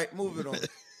 All right, moving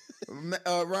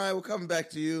on. Ryan, we're coming back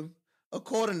to you.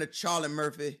 According to Charlie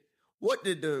Murphy, what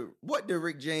did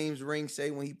Rick James ring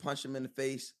say when he punched him in the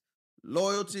face?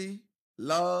 Loyalty,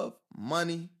 love,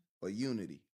 money, or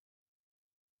unity?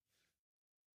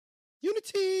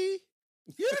 Unity.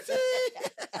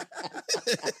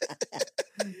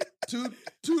 Two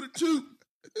to two.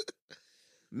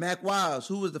 Mac Wiles,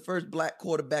 who was the first black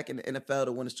quarterback in the NFL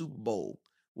to win a Super Bowl?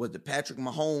 Was it Patrick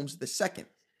Mahomes the second?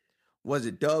 Was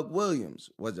it Doug Williams?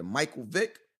 Was it Michael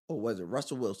Vick? Or was it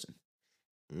Russell Wilson?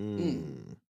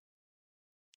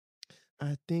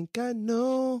 I think I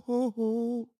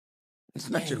know. It's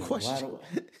not your Damn, question. I'm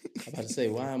about to say,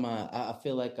 why am I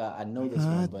feel like I know this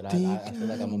one, but I feel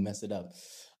like I'm gonna mess it up.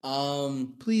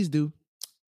 Please do.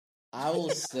 I will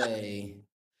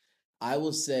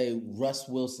say Russ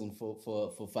Wilson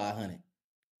for 500.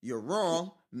 You're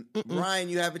wrong. Ryan,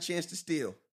 you have a chance to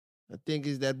steal. I think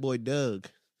it's that boy Doug.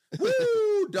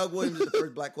 Woo! Doug Williams is the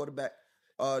first black quarterback.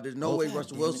 There's no way God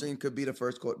Russell damn it. Wilson could be the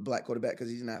first black quarterback because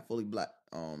he's not fully black.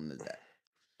 There's that.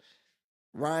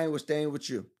 Ryan, we're staying with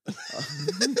you.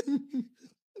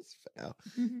 It's foul.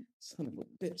 Son of a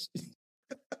bitch.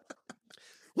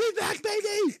 We back,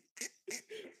 baby.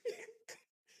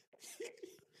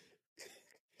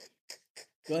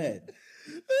 Go ahead.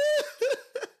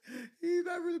 He's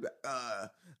not really bad.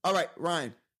 All right,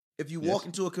 Ryan. If you walk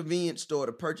into a convenience store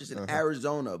to purchase in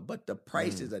Arizona, but the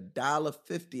price is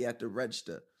 $1.50 at the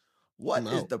register, what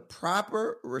is the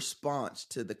proper response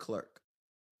to the clerk?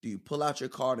 Do you pull out your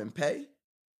card and pay?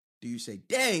 Do you say,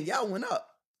 dang, y'all went up?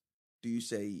 Do you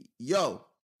say, yo,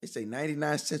 it say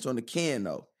 99 cents on the can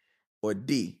though? Or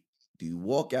D, do you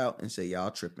walk out and say, y'all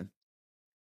tripping?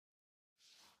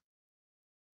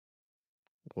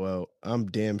 Well, I'm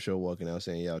damn sure walking out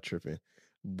saying y'all tripping,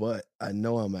 but I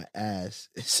know I'm an ass.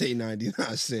 It say 99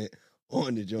 cents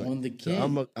on the joint. On the So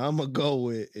can. I'm a go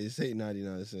with it say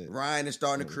 99 cents. Ryan is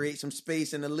starting to create some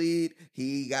space in the lead.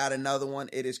 He got another one.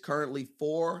 It is currently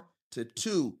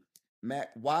 4-2. Mac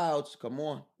Wilds, come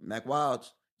on. Mac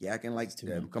Wilds, you acting like too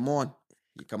them. much. Come on.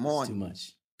 Come on. Too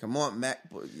much. Come on, Mac.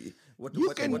 What You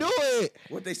can do it.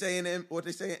 What they say in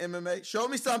MMA? Show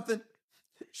me something.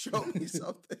 Show me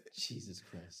something. Jesus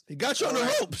Christ. He got you on the All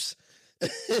right. ropes.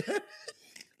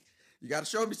 You got to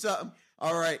show me something.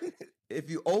 All right. If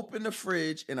you open the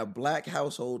fridge in a black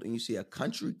household and you see a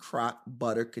country crock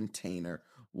butter container,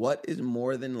 what is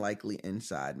more than likely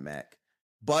inside, Mac?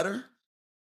 Butter,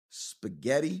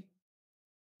 spaghetti,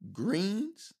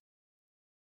 greens?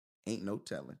 Ain't no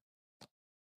telling.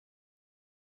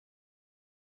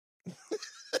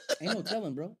 Ain't no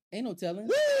telling, bro. Ain't no telling.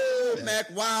 Woo! Mac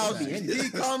Wild, Be in he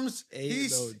comes. Ain't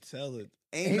He's no telling.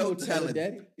 ain't no telling.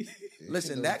 Daddy.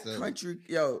 Listen, no that telling. country,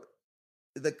 yo,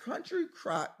 the country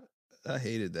crock. I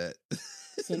hated that.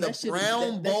 So The that shit, brown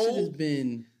that shit bowl. has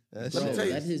been, That bro, shit- tell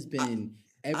you, that has been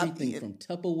everything eaten from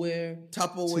Tupperware to a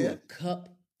Tupperware. cup.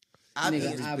 I've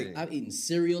Nigga, eaten I've eaten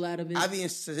cereal out of it. I've eaten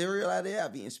cereal out of there.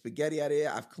 I've eaten spaghetti out of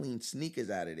there. I've cleaned sneakers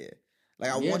out of there.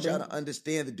 Like I Yeah, want y'all bro. to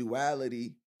understand the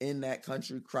duality in that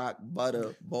country crock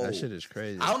butter bowl. That shit is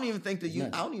crazy. I don't even think the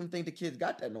Nuts. I don't even think the kids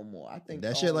got that no more. I think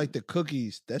That shit like the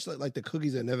cookies. That's like the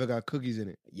cookies that never got cookies in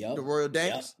it. Yup. the Royal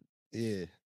Danks. Yeah.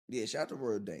 Yeah, shout out to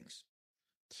Royal Danks.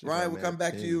 Shit Ryan, got we'll mad come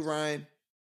back to you, pins. Ryan.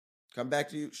 Come back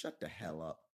to you. Shut the hell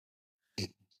up.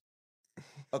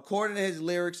 According to his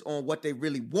lyrics on what they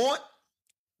really want,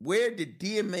 where did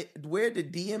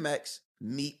DMX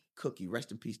meet Cookie?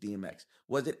 Rest in peace, DMX.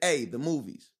 Was it A, the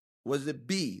movies? Was it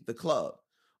B, the club?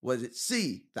 Was it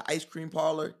C, the ice cream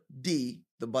parlor? D,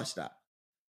 the bus stop?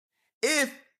 If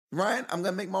Ryan, I'm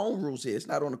gonna make my own rules here. It's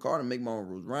not on the card. I'm gonna make my own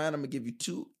rules. Ryan, I'm gonna give you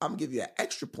two. I'm gonna give you an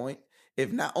extra point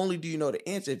if not only do you know the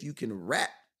answer, if you can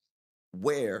rap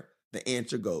where the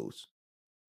answer goes.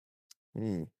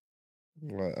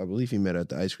 Well, I believe he met at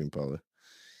the ice cream parlor.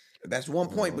 That's 1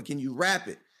 point, but can you rap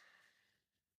it?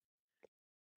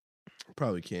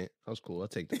 Probably can't. That was cool. I'll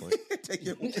take the point. Take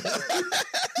your. I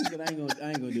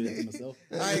ain't gonna do that to myself.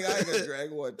 I ain't gonna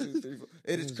drag 1, 2, 3, 4.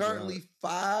 It is This is currently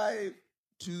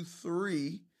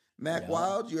 5-3. Mac Yeah.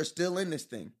 Wilds, you're still in this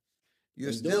thing. You're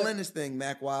Let's do still it. in this thing,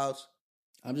 Mac Wilds.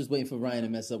 I'm just waiting for Ryan to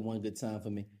mess up one good time for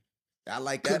me. I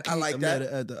like that. I Cookie, like I that.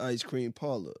 met at the ice cream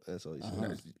parlor. That's all he said.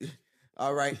 Uh-huh.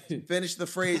 All right. Finish the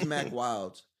phrase, Mac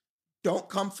Wilds. Don't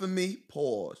come for me,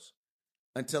 pause.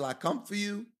 Until I come for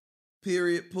you,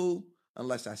 period, poo.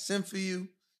 Unless I send for you,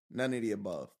 none of the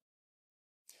above.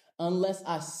 Unless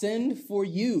I send for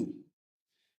you,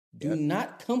 do Yep.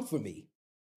 not come for me.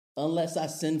 Unless I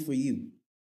send for you.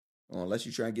 Unless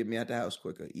you try and get me out the house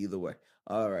quicker. Either way.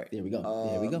 All right. There we go.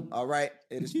 There we go. All right.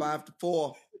 It is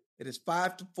 5-4. It is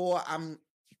 5-4. I'm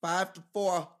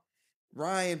 5-4.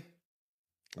 Ryan,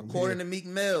 I'm according here. to Meek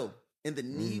Mill, in the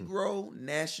Negro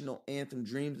National Anthem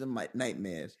Dreams and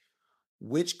Nightmares,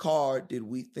 which car did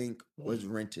we think was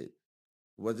rented?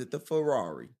 Was it the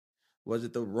Ferrari? Was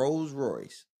it the Rolls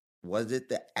Royce? Was it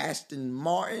the Aston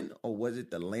Martin? Or was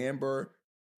it the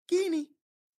Lamborghini?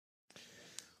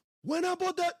 When I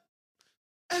bought that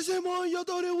SMR, y'all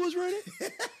thought it was ready?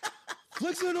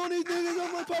 Flexing on these niggas,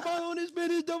 I'm like Popeye on this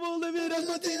bitch, double limit, that's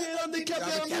my team, and I'm the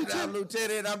captain,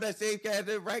 Lieutenant. I'm that safe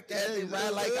captain, right captain, ride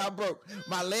like I'm broke.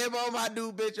 My Lambo, my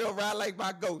new bitch, I'll ride like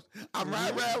my ghost. I'm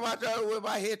riding around my trailer with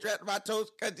my head trapped in my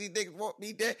toes, cause these niggas want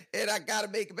me dead, and I gotta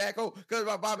make it back home, cause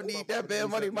my mama need that bail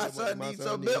money, my son needs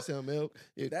some milk.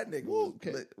 Yeah. That nigga Woo, was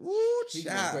okay. lit. Woo, He was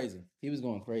going child. crazy. He was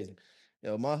going crazy.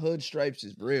 Yo, my hood stripes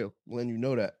is real. I'm letting you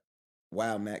know that.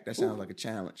 Wow, Mac, that sounds like a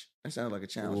challenge. That sounds like a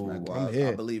challenge, Ooh, Mac I'm Wilds. I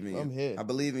here. believe in you. I'm here. I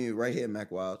believe in you right here,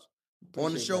 Mac Wilds. On the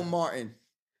Appreciate show, that. Martin,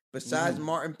 besides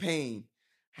Martin Payne,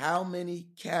 how many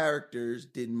characters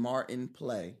did Martin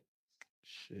play?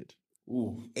 Shit.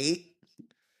 Ooh. 8,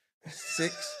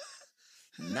 6,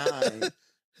 9,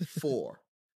 4.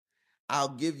 I'll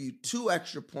give you 2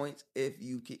 extra points if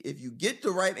you get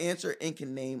the right answer and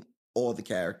can name all the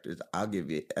characters. I'll give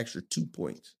you an extra 2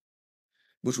 points,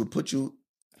 which will put you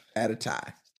at a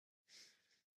tie.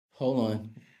 Hold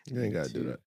on. You ain't got to do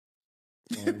that.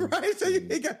 Right? So you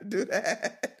ain't got to do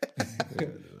that.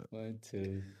 1,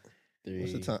 2, 3.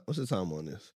 What's the time? What's the time on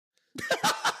this?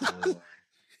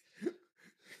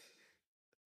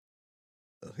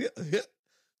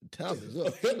 Time is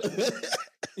up.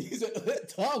 He said,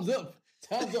 "Time's up.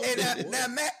 Time's up." Hey, now,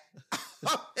 Matt,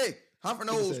 hey, I'm from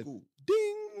the old said, school.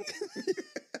 Ding.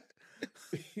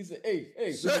 He said,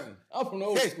 "Hey, Sir. listen, I'm from the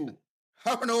old Hey. school."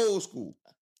 I'm from the old school.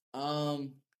 I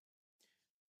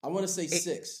want to say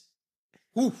 6.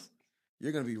 Woof.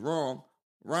 You're going to be wrong.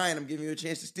 Ryan, I'm giving you a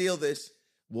chance to steal this.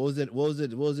 What was it? What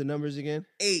was the numbers again?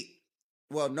 8.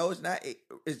 Well, no, it's not 8.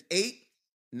 It's 8,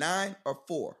 9, or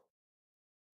 4.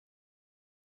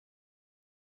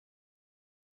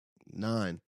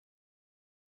 9.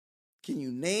 Can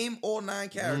you name all 9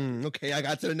 characters? Okay, I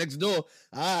got to the next door.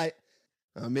 All right.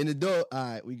 I'm in the door. All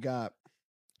right, we got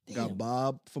Damn.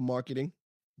 Bob for marketing.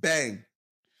 Bang.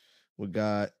 We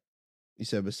got, you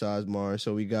said besides Mars,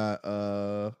 so we got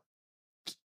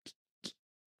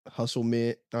Hustle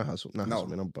Man. Not Hustle Man,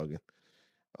 I'm bugging.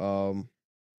 How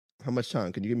much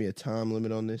time? Can you give me a time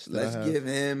limit on this? that I Let's have? give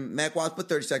him, Mac Watts, put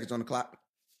 30 seconds on the clock.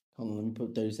 Hold on, let me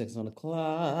put 30 seconds on the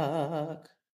clock.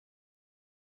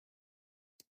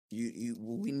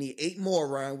 We need 8 more,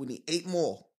 Ryan. We need 8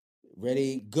 more.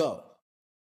 Ready, go.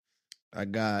 I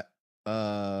got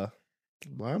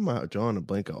why am I drawing a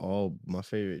blank of all my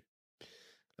favorite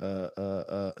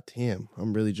damn,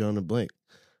 I'm really drawing a blank.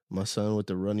 My son with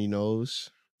the runny nose.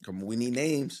 Come on, we need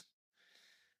names.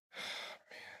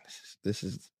 This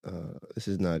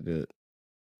is not good.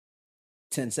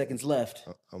 10 seconds left.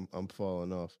 I'm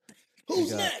falling off.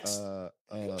 Who's We got, next?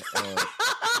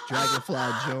 Dragonfly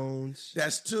Jones.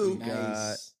 That's two.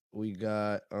 Nice. We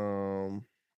got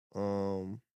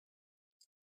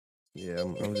yeah,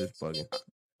 I'm just bugging.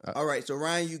 All right, so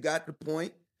Ryan, you got the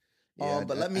point. Yeah,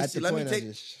 But let me at see. the Let me point, take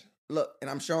look, and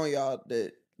I'm showing y'all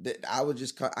that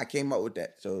I came up with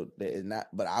that. So there is not,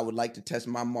 but I would like to test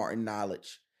my Martin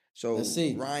knowledge. So Let's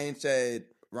see. Ryan said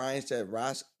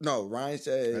Ross. No, Ryan I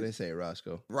said didn't say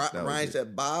Roscoe. That was Ryan it.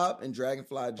 said Bob and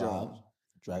Dragonfly Jones. Bob,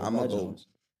 Dragonfly go. Jones.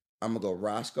 I'm gonna go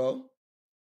Roscoe,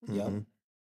 Yep. Mhm.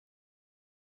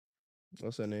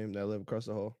 What's that name? That live across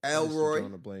the hall. Elroy.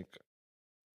 On a blank.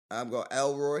 I'm going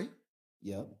Elroy,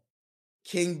 Yep.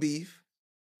 King Beef,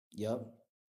 Yep.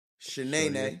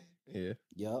 Shanae, Yeah.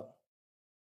 Yep.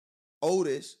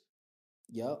 Otis,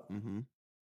 Yep. Mm-hmm.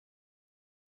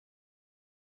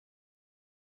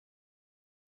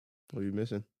 What are you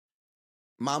missing?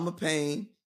 Mama Payne.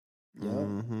 Yep.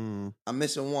 Mm-hmm. I'm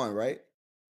missing one, right?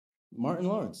 Martin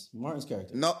Lawrence. Martin's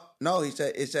character. No. He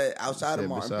said it said outside of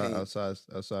Martin Payne.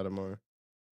 Outside of Martin.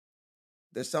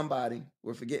 There's somebody.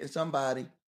 We're forgetting somebody.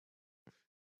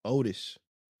 Otis.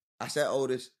 I said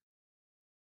Otis.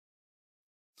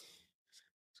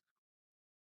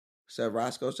 Said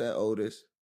Roscoe. Said Otis.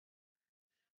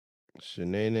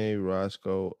 Shanae,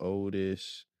 Roscoe,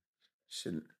 Otis.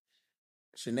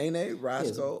 Shanae,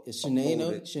 Roscoe. It's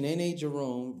Otis. Shanae,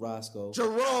 Jerome, Roscoe.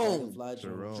 Jerome. Dragonfly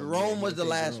Jones. Jerome He was didn't the say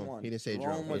last Jerome. one. He didn't say Jerome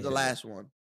Jerome. was He the didn't last one.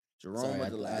 Jerome Sorry, was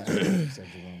the I last said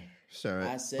one. Jerome. Sorry.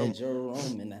 I said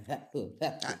Jerome, and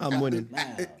I'm winning.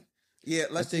 Yeah,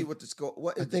 let's I think- see what the score.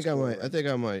 What is I the think I score might. I right think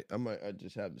I might. I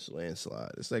just have this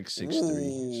landslide. It's like 6-3,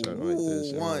 Ooh, something like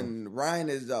this. One. Ryan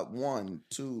is up 1,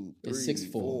 2, 3, It's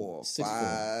 6-4. 4, 6-4.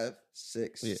 5,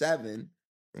 6, Yeah. 7.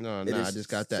 No, It I is just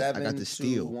got that. I got 7 the to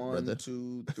steal, 1, brother.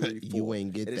 2, 3, 4. You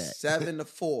ain't get It is that.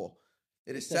 7-4.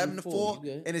 It is 7-4, you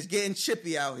good. and it's getting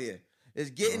chippy out here. It's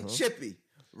getting chippy.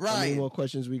 How many Ryan, more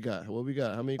questions we got? What we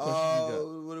got? How many questions we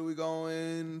got? what are we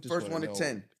going? Just First wanna one to know.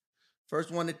 10.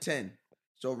 First one to 10.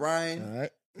 So Ryan, All right.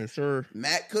 Yes, sir.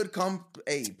 Matt could come.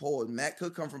 Hey, pause. Matt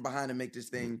could come from behind and make this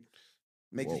thing,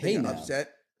 Whoa. Hey now. upset.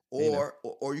 Hey now.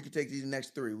 Or you can take these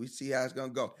next three. We see how it's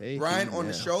gonna go. Hey Ryan, on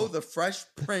the now. show, The Fresh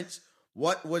Prince.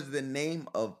 What was the name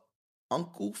of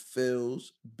Uncle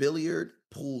Phil's billiard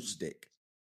pool stick?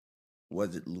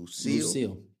 Was it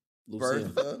Lucille?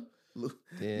 Bertha?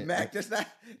 Yeah, Mac, that's not.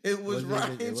 It was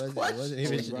Ryan's question. It wasn't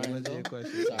even Ryan's your though?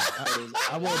 question. Sorry.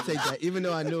 I won't take that. Even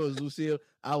though I know it's Lucille,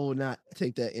 I will not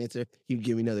take that answer. He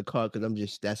give me another card because I'm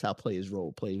just. That's how players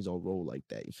roll. Players don't roll like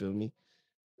that. You feel me?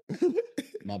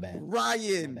 My bad.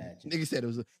 Ryan. My bad. Nigga said it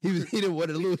was. He didn't want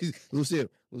to lose. Lucille,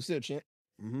 champ.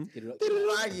 Mm-hmm. Get it up.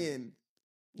 Ryan.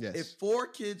 Yes. If 4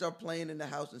 kids are playing in the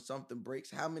house and something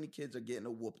breaks, how many kids are getting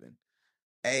a whooping?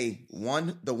 A,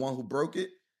 the one who broke it,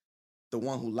 the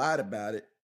one who lied about it,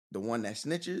 the one that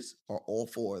snitches, or all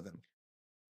 4 of them?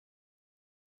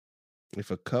 If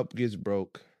a cup gets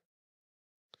broke,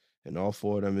 and all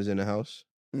 4 of them is in the house,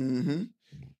 Mm-hmm.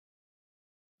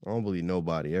 I don't believe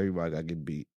nobody. Everybody got to get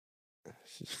beat.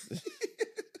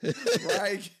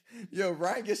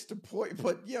 Ryan gets the point,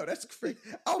 but that's crazy.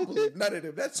 I don't believe none of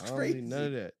them. That's I don't crazy. believe none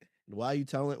of that. Why are you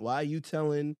telling me? Why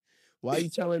are you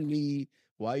telling me?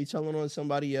 Why are you telling on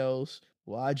somebody else?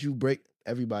 Why'd you break?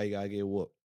 Everybody gotta get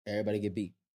whooped. Everybody get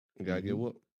beat. You gotta get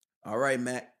whooped. All right,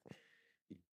 Matt.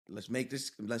 Let's make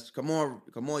this. Come on.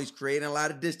 He's creating a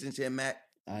lot of distance here, Matt.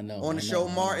 I know. On the show,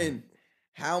 Martin.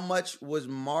 How much was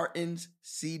Martin's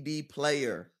CD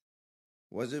player?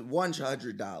 Was it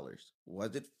 $100?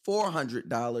 Was it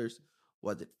 $400?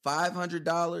 Was it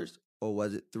 $500? Or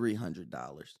was it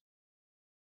 $300?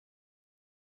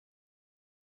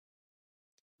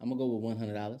 I'm gonna go with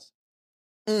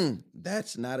 $100.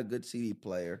 That's not a good CD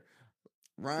player.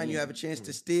 Ryan, you Mm. have a chance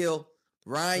to steal.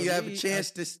 Ryan, you have a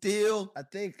chance to steal. I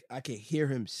think I can hear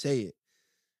him say it.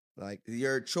 Like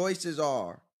Your choices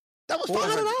are. that was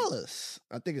 $400. $500.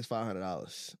 I think it's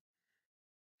 $500.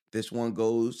 This one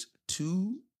goes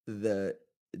to the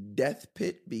death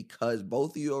pit because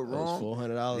both of you are That was wrong.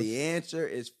 $400. The answer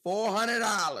is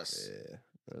 $400. Yeah,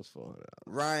 that's $400.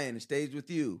 Ryan, it stays with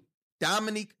you.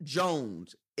 Dominique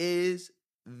Jones is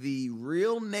the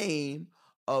real name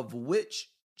of which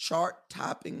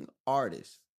chart-topping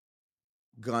artist?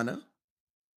 Gunna,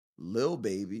 Lil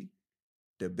Baby,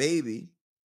 DaBaby,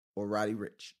 or Roddy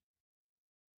Ricch?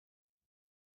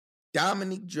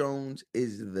 Dominique Jones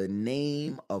is the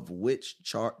name of which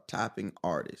chart-topping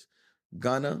artist?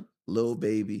 Gunna, Lil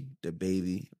Baby,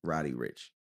 DaBaby, Roddy Ricch.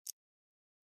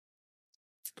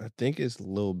 I think it's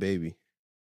Lil Baby.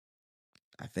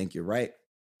 I think you're right.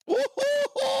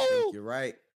 I think you're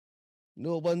right.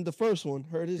 No, it wasn't the first one.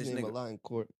 Heard his This name a nigga- lot in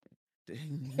court.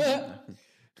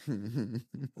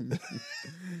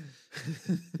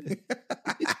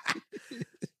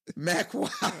 Mac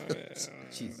Wilds.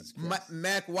 Jesus Christ.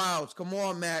 Mac Wilds. Come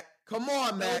on, Mac. Come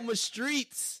on, Mac. Elma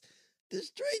Streets. The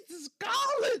streets is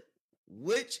calling.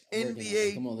 Which Working on it.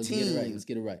 NBA Come on, let's team? get it right. Let's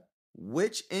get it right.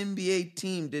 Which NBA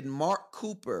team did Mark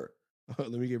Cooper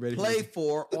Let me get ready. play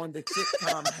for on the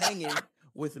sitcom Hanging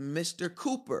with Mr.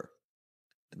 Cooper?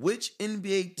 Which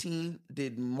NBA team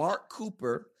did Mark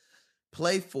Cooper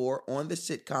play for on the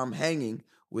sitcom Hanging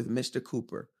with Mr.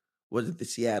 Cooper? Was it the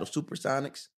Seattle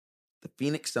Supersonics, the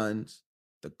Phoenix Suns,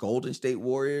 the Golden State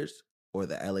Warriors, or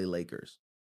the LA Lakers?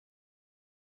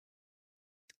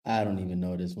 I don't even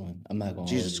know this one. I'm not going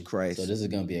to Jesus Christ. So this is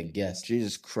going to be a guess.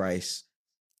 Jesus Christ.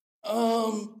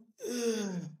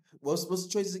 What's the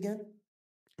choices again?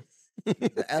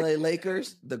 The LA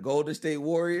Lakers, the Golden State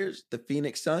Warriors, the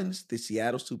Phoenix Suns, the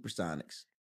Seattle Supersonics.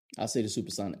 I'll say the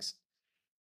Supersonics.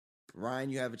 Ryan,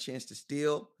 you have a chance to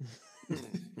steal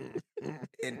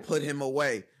and put him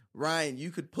away. Ryan,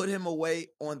 you could put him away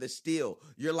on the steal.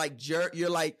 You're like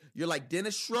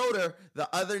Dennis Schroeder the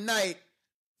other night.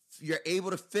 You're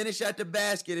able to finish at the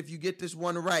basket if you get this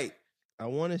one right. I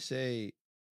want to say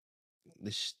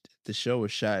the show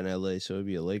was shot in L.A., so it'd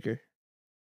be a Laker.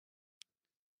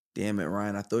 Damn it,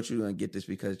 Ryan. I thought you were going to get this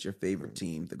because it's your favorite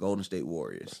team, the Golden State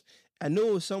Warriors. I knew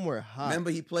it was somewhere hot. Remember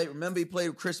he played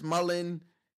with Chris Mullin,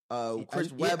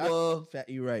 Chris Webber.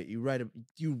 You're right. You're right.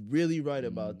 You really right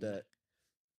about that.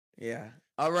 Yeah.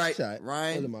 All right, Sorry,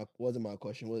 Ryan. Wasn't my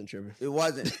question. Wasn't tripping. It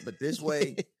wasn't. But this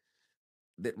way,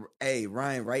 hey,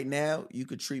 Ryan, right now, you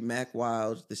could treat Mac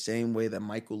Wilds the same way that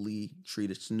Michael Lee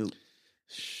treated Snoop.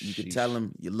 You could tell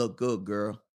him, you look good,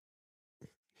 girl.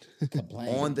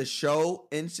 On the show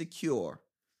Insecure,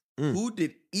 who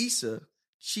did Issa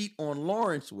cheat on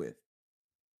Lawrence with?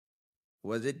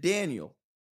 Was it Daniel?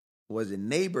 Was it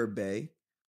Neighbor Bay?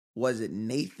 Was it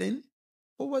Nathan?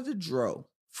 Or was it Dro,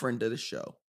 friend of the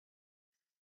show?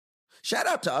 Shout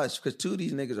out to us, because two of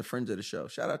these niggas are friends of the show.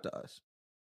 Shout out to us.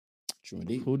 True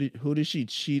indeed. Who did she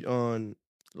cheat on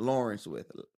Lawrence with?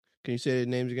 Can you say their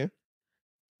names again?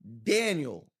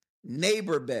 Daniel,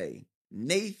 Neighbor Bay,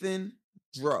 Nathan,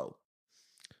 Dro.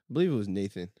 I believe it was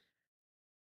Nathan.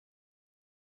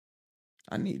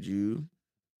 I need you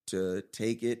to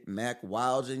take it, Mac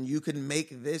Wilds, and you can make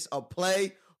this a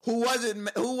play. Who was it,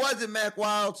 Mac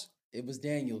Wilds? It was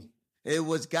Daniel. It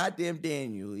was goddamn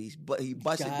Daniel. He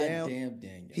busted down. Goddamn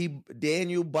Daniel.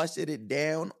 Daniel busted it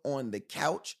down on the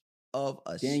couch of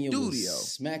a Daniel studio.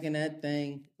 was smacking that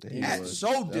thing. That's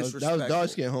so disrespectful. That was dark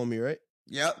skin homie, right?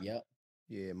 Yep.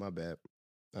 Yeah, my bad.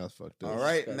 I was fucked up. All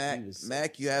right, Disrespect.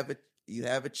 Mac, you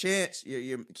have a chance.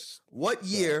 What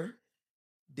year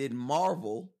did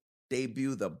Marvel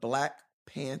debut the Black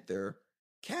Panther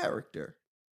character?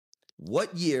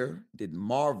 What year did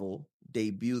Marvel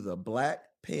debut the Black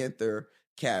Panther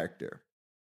character?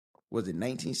 Was it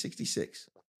 1966?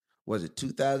 Was it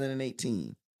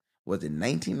 2018? Was it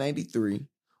 1993?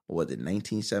 Or was it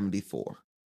 1974?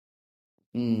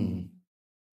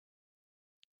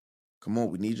 Come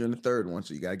on, we need you in the third one,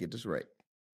 so you got to get this right.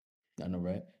 I know,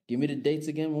 right? Give me the dates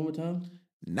again one more time.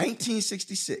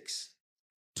 1966,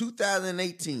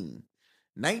 2018,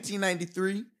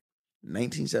 1993,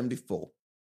 1974.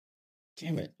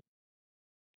 Damn it.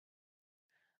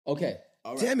 Okay.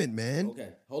 All right. Damn it, man. Okay.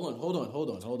 Hold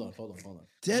on.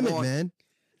 Damn Come it, on. man.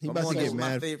 He Come about on, to this get is my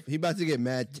mad. favorite. He about to get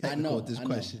mad technical with this I know.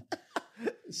 question.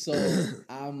 So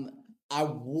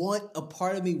a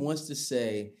part of me wants to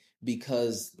say,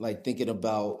 because like thinking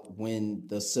about when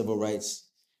the civil rights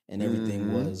and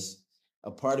everything was, a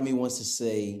part of me wants to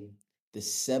say the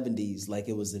 70s, like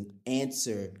it was an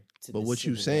answer to But the what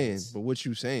you civil saying? rights. But what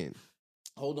you saying?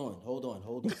 Hold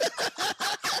on.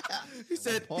 He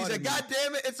said, part of me- God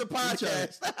damn it, it's a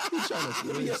podcast. He trying to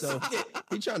split himself.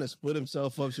 He trying to split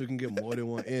himself up so he can get more than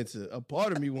one answer. A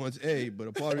part of me wants A, but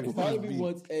a part of me Part wants of me B.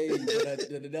 wants A, but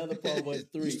another part wants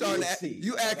 3. You starting It's to C.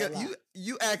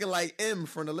 you acting like M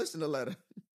from the listener letter.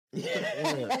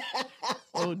 Yeah.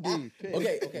 OD. Pick.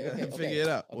 Okay. Figure it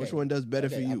out. Okay. Which one does better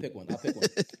for you? I'll pick one.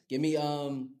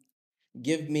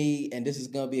 Give me, and this is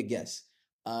gonna be a guess.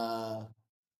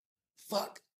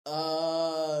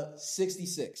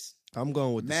 66. I'm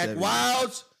going with the Mac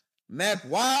 70s.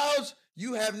 Wilds,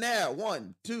 you have now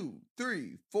 1, 2,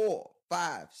 3, 4,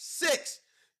 5, 6.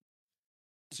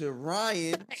 To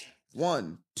Ryan,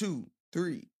 1, 2,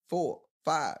 3, 4,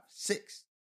 5, 6,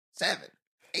 7,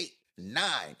 8, 9.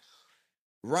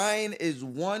 Ryan is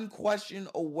one question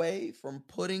away from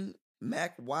putting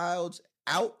Mac Wilds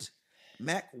out.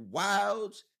 Mac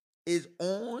Wilds is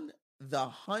on the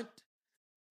hunt.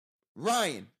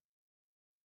 Ryan,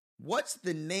 what's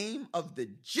the name of the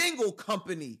jingle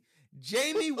company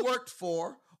Jamie worked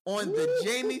for on the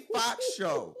Jamie Foxx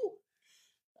show?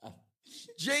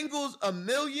 Jingles a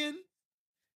Million,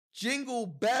 Jingle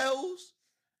Bells,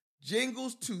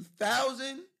 Jingles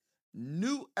 2000,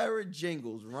 New Era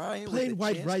Jingles. Ryan, plain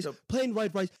white rice, plain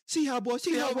white rice. See how boy,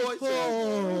 see how boy.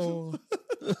 Oh.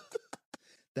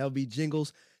 That would be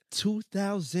Jingles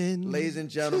 2000. Ladies and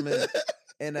gentlemen,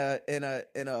 in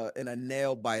a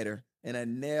nail biter,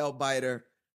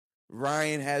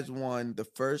 Ryan has won the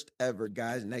first ever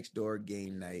Guys Next Door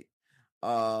game night.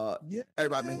 Yeah.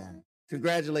 Everybody,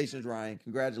 congratulations, Ryan.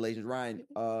 Congratulations, Ryan.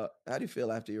 How do you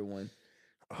feel after your win?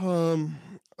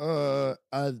 I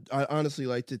honestly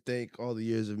like to thank all the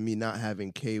years of me not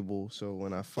having cable. So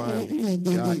when I finally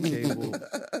got cable,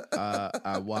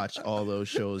 I watched all those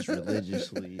shows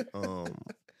religiously.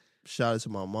 Shout out to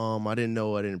my mom. I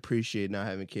didn't appreciate not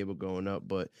having cable growing up,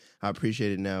 but I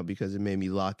appreciate it now because it made me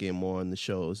lock in more on the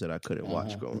shows that I couldn't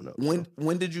watch growing up.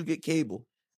 When did you get cable?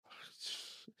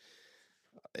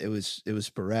 It was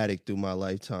sporadic through my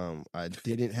lifetime. I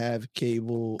didn't have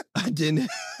cable. I didn't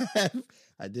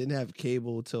have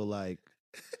cable till like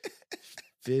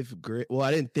 5th grade. Well,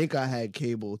 I didn't think I had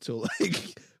cable till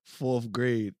like 4th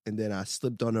grade, and then I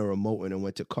slipped on a remote and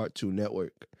went to Cartoon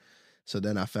Network. So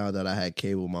then I found out I had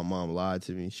cable. My mom lied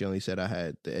to me. She only said I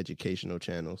had the educational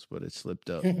channels, but it slipped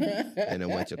up. And then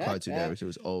went to Cartoon Network. So it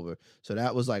was over. So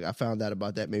that was like, I found out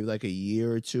about that maybe like a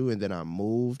year or two, and then I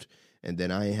moved, and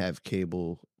then I didn't have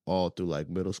cable all through like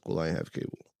middle school. I didn't have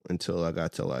cable until I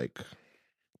got to like,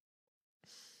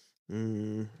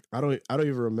 I don't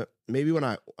even remember. Maybe when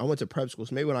I went to prep school,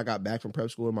 so maybe when I got back from prep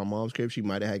school in my mom's crib, she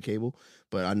might have had cable.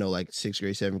 But I know like 6th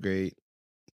grade, 7th grade,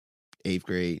 8th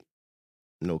grade,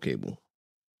 no cable.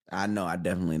 I know I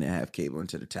definitely didn't have cable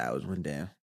until the towers went down.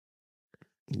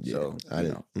 Yeah, So, I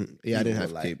didn't. I didn't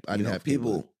have cable. I didn't have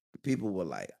cable. People were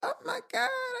like, "Oh my god,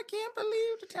 I can't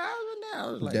believe the towers went down."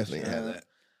 I was like, Definitely had that.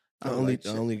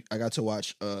 I got to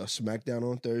watch SmackDown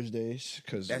on Thursdays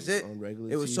because that's it. On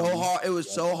regular it was TV. so hard. It was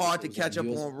so hard to catch up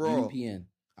on Raw. UPN.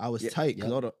 I was tight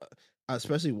because all the,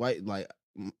 especially white, like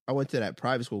I went to that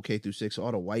private school K through 6, so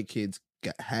all the white kids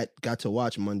got to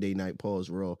watch Monday Night Paul's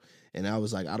Raw, and I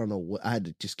was like, I don't know what, I had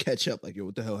to just catch up. Like, yo,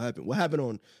 what the hell happened? What happened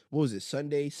on, what was it,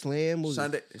 Sunday Slam?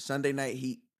 Sunday Night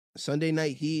Heat. Sunday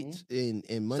Night Heat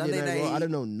and Monday Night Raw. I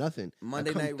didn't know nothing.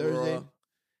 Monday Night Thursday, Raw.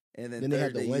 And then they Thursday,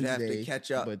 had the you'd have Wednesday, to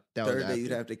catch up. but that Thursday, was you'd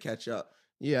after. have to catch up.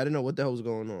 Yeah, I didn't know what the hell was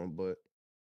going on, but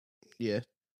yeah,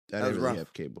 I was didn't really rough.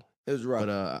 have cable. It was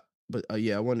rough. But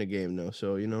yeah, I won the game though,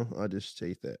 so you know, I'll just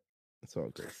take that. It's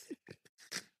all good.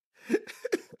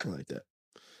 I like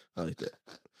that.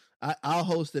 I'll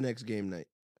host the next game night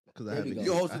because I have.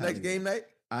 You host the next game night?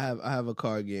 I have a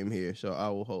card game here, so I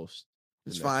will host.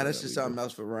 It's fine. That's just something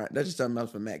else for Ryan. That's just something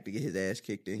else for Mac to get his ass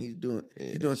kicked in. He's doing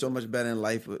so much better in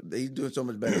life. He's doing so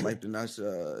much better in life than us.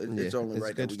 It's only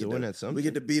right that we get to win at something. We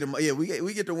get to beat him. Yeah,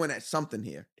 we get to win at something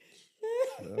here.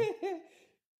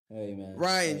 Hey man,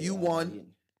 Ryan, you won.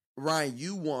 Ryan,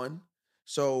 you won.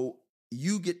 So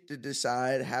you get to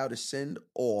decide how to send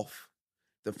off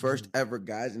the first ever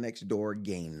Guys Next Door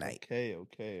game night. Okay.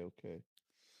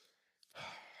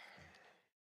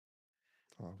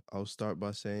 I'll start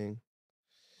by saying,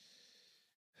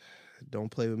 don't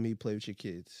play with me, play with your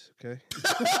kids, okay?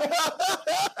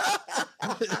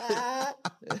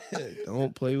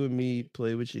 Don't play with me,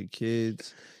 play with your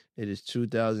kids. It is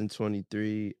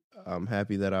 2023. I'm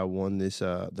happy that I won this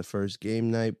the first game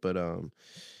night, but I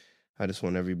just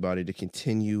want everybody to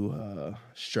continue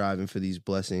striving for these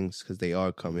blessings because they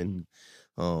are coming.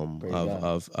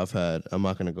 I've had, I'm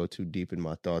not gonna go too deep in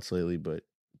my thoughts lately, but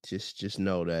just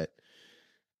know that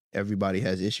everybody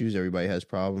has issues, everybody has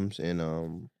problems,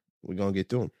 and we're gonna get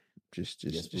through them. Just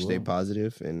stay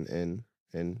positive and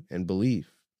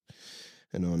believe.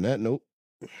 And on that note,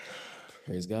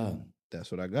 praise God.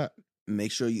 That's what I got.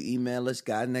 Make sure you email us,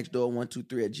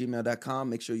 guysnextdoor123@gmail.com.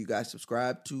 Make sure you guys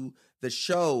subscribe to the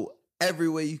show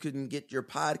everywhere you can get your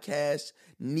podcast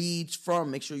needs from.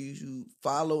 Make sure you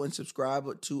follow and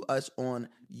subscribe to us on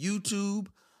YouTube.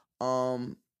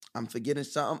 I'm forgetting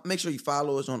something. Make sure you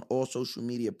follow us on all social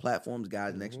media platforms,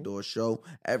 Guys Next Door Show,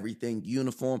 everything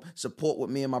uniform. Support what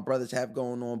me and my brothers have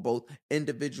going on, both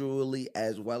individually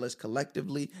as well as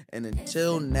collectively. And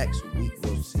until next week,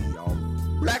 we'll see y'all.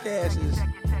 Black asses.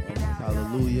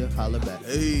 Hallelujah. Holla back.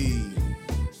 Hey.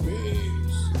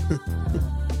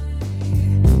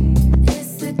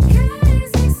 It's the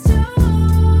Guys Next Door.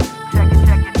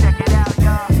 Check it out,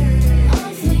 y'all.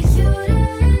 All for you to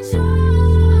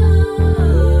enjoy.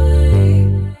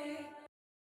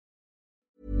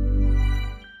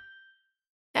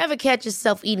 Ever catch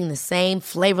yourself eating the same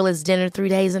flavorless dinner 3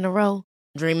 days in a row?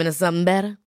 Dreaming of something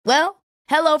better? Well,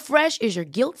 HelloFresh is your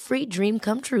guilt-free dream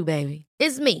come true, baby.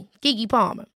 It's me, Keke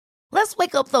Palmer. Let's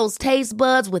wake up those taste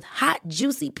buds with hot,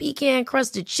 juicy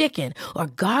pecan-crusted chicken or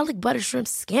garlic butter shrimp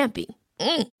scampi.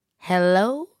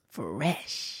 Hello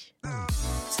Fresh.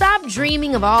 Stop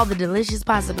dreaming of all the delicious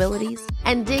possibilities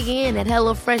and dig in at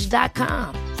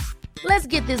HelloFresh.com. Let's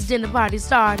get this dinner party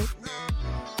started.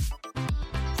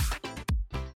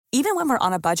 Even when we're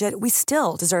on a budget, we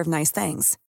still deserve nice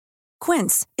things.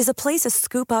 Quince is a place to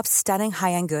scoop up stunning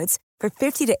high-end goods for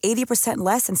 50 to 80%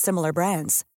 less than similar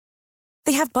brands.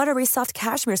 They have buttery soft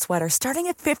cashmere sweaters starting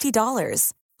at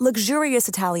 $50, luxurious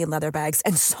Italian leather bags,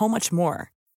 and so much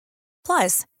more.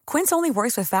 Plus, Quince only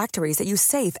works with factories that use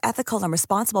safe, ethical, and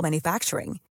responsible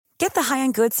manufacturing. Get the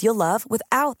high-end goods you'll love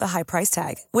without the high price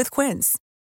tag with Quince.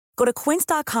 Go to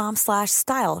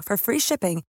quince.com/style for free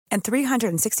shipping and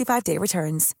 365-day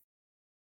returns.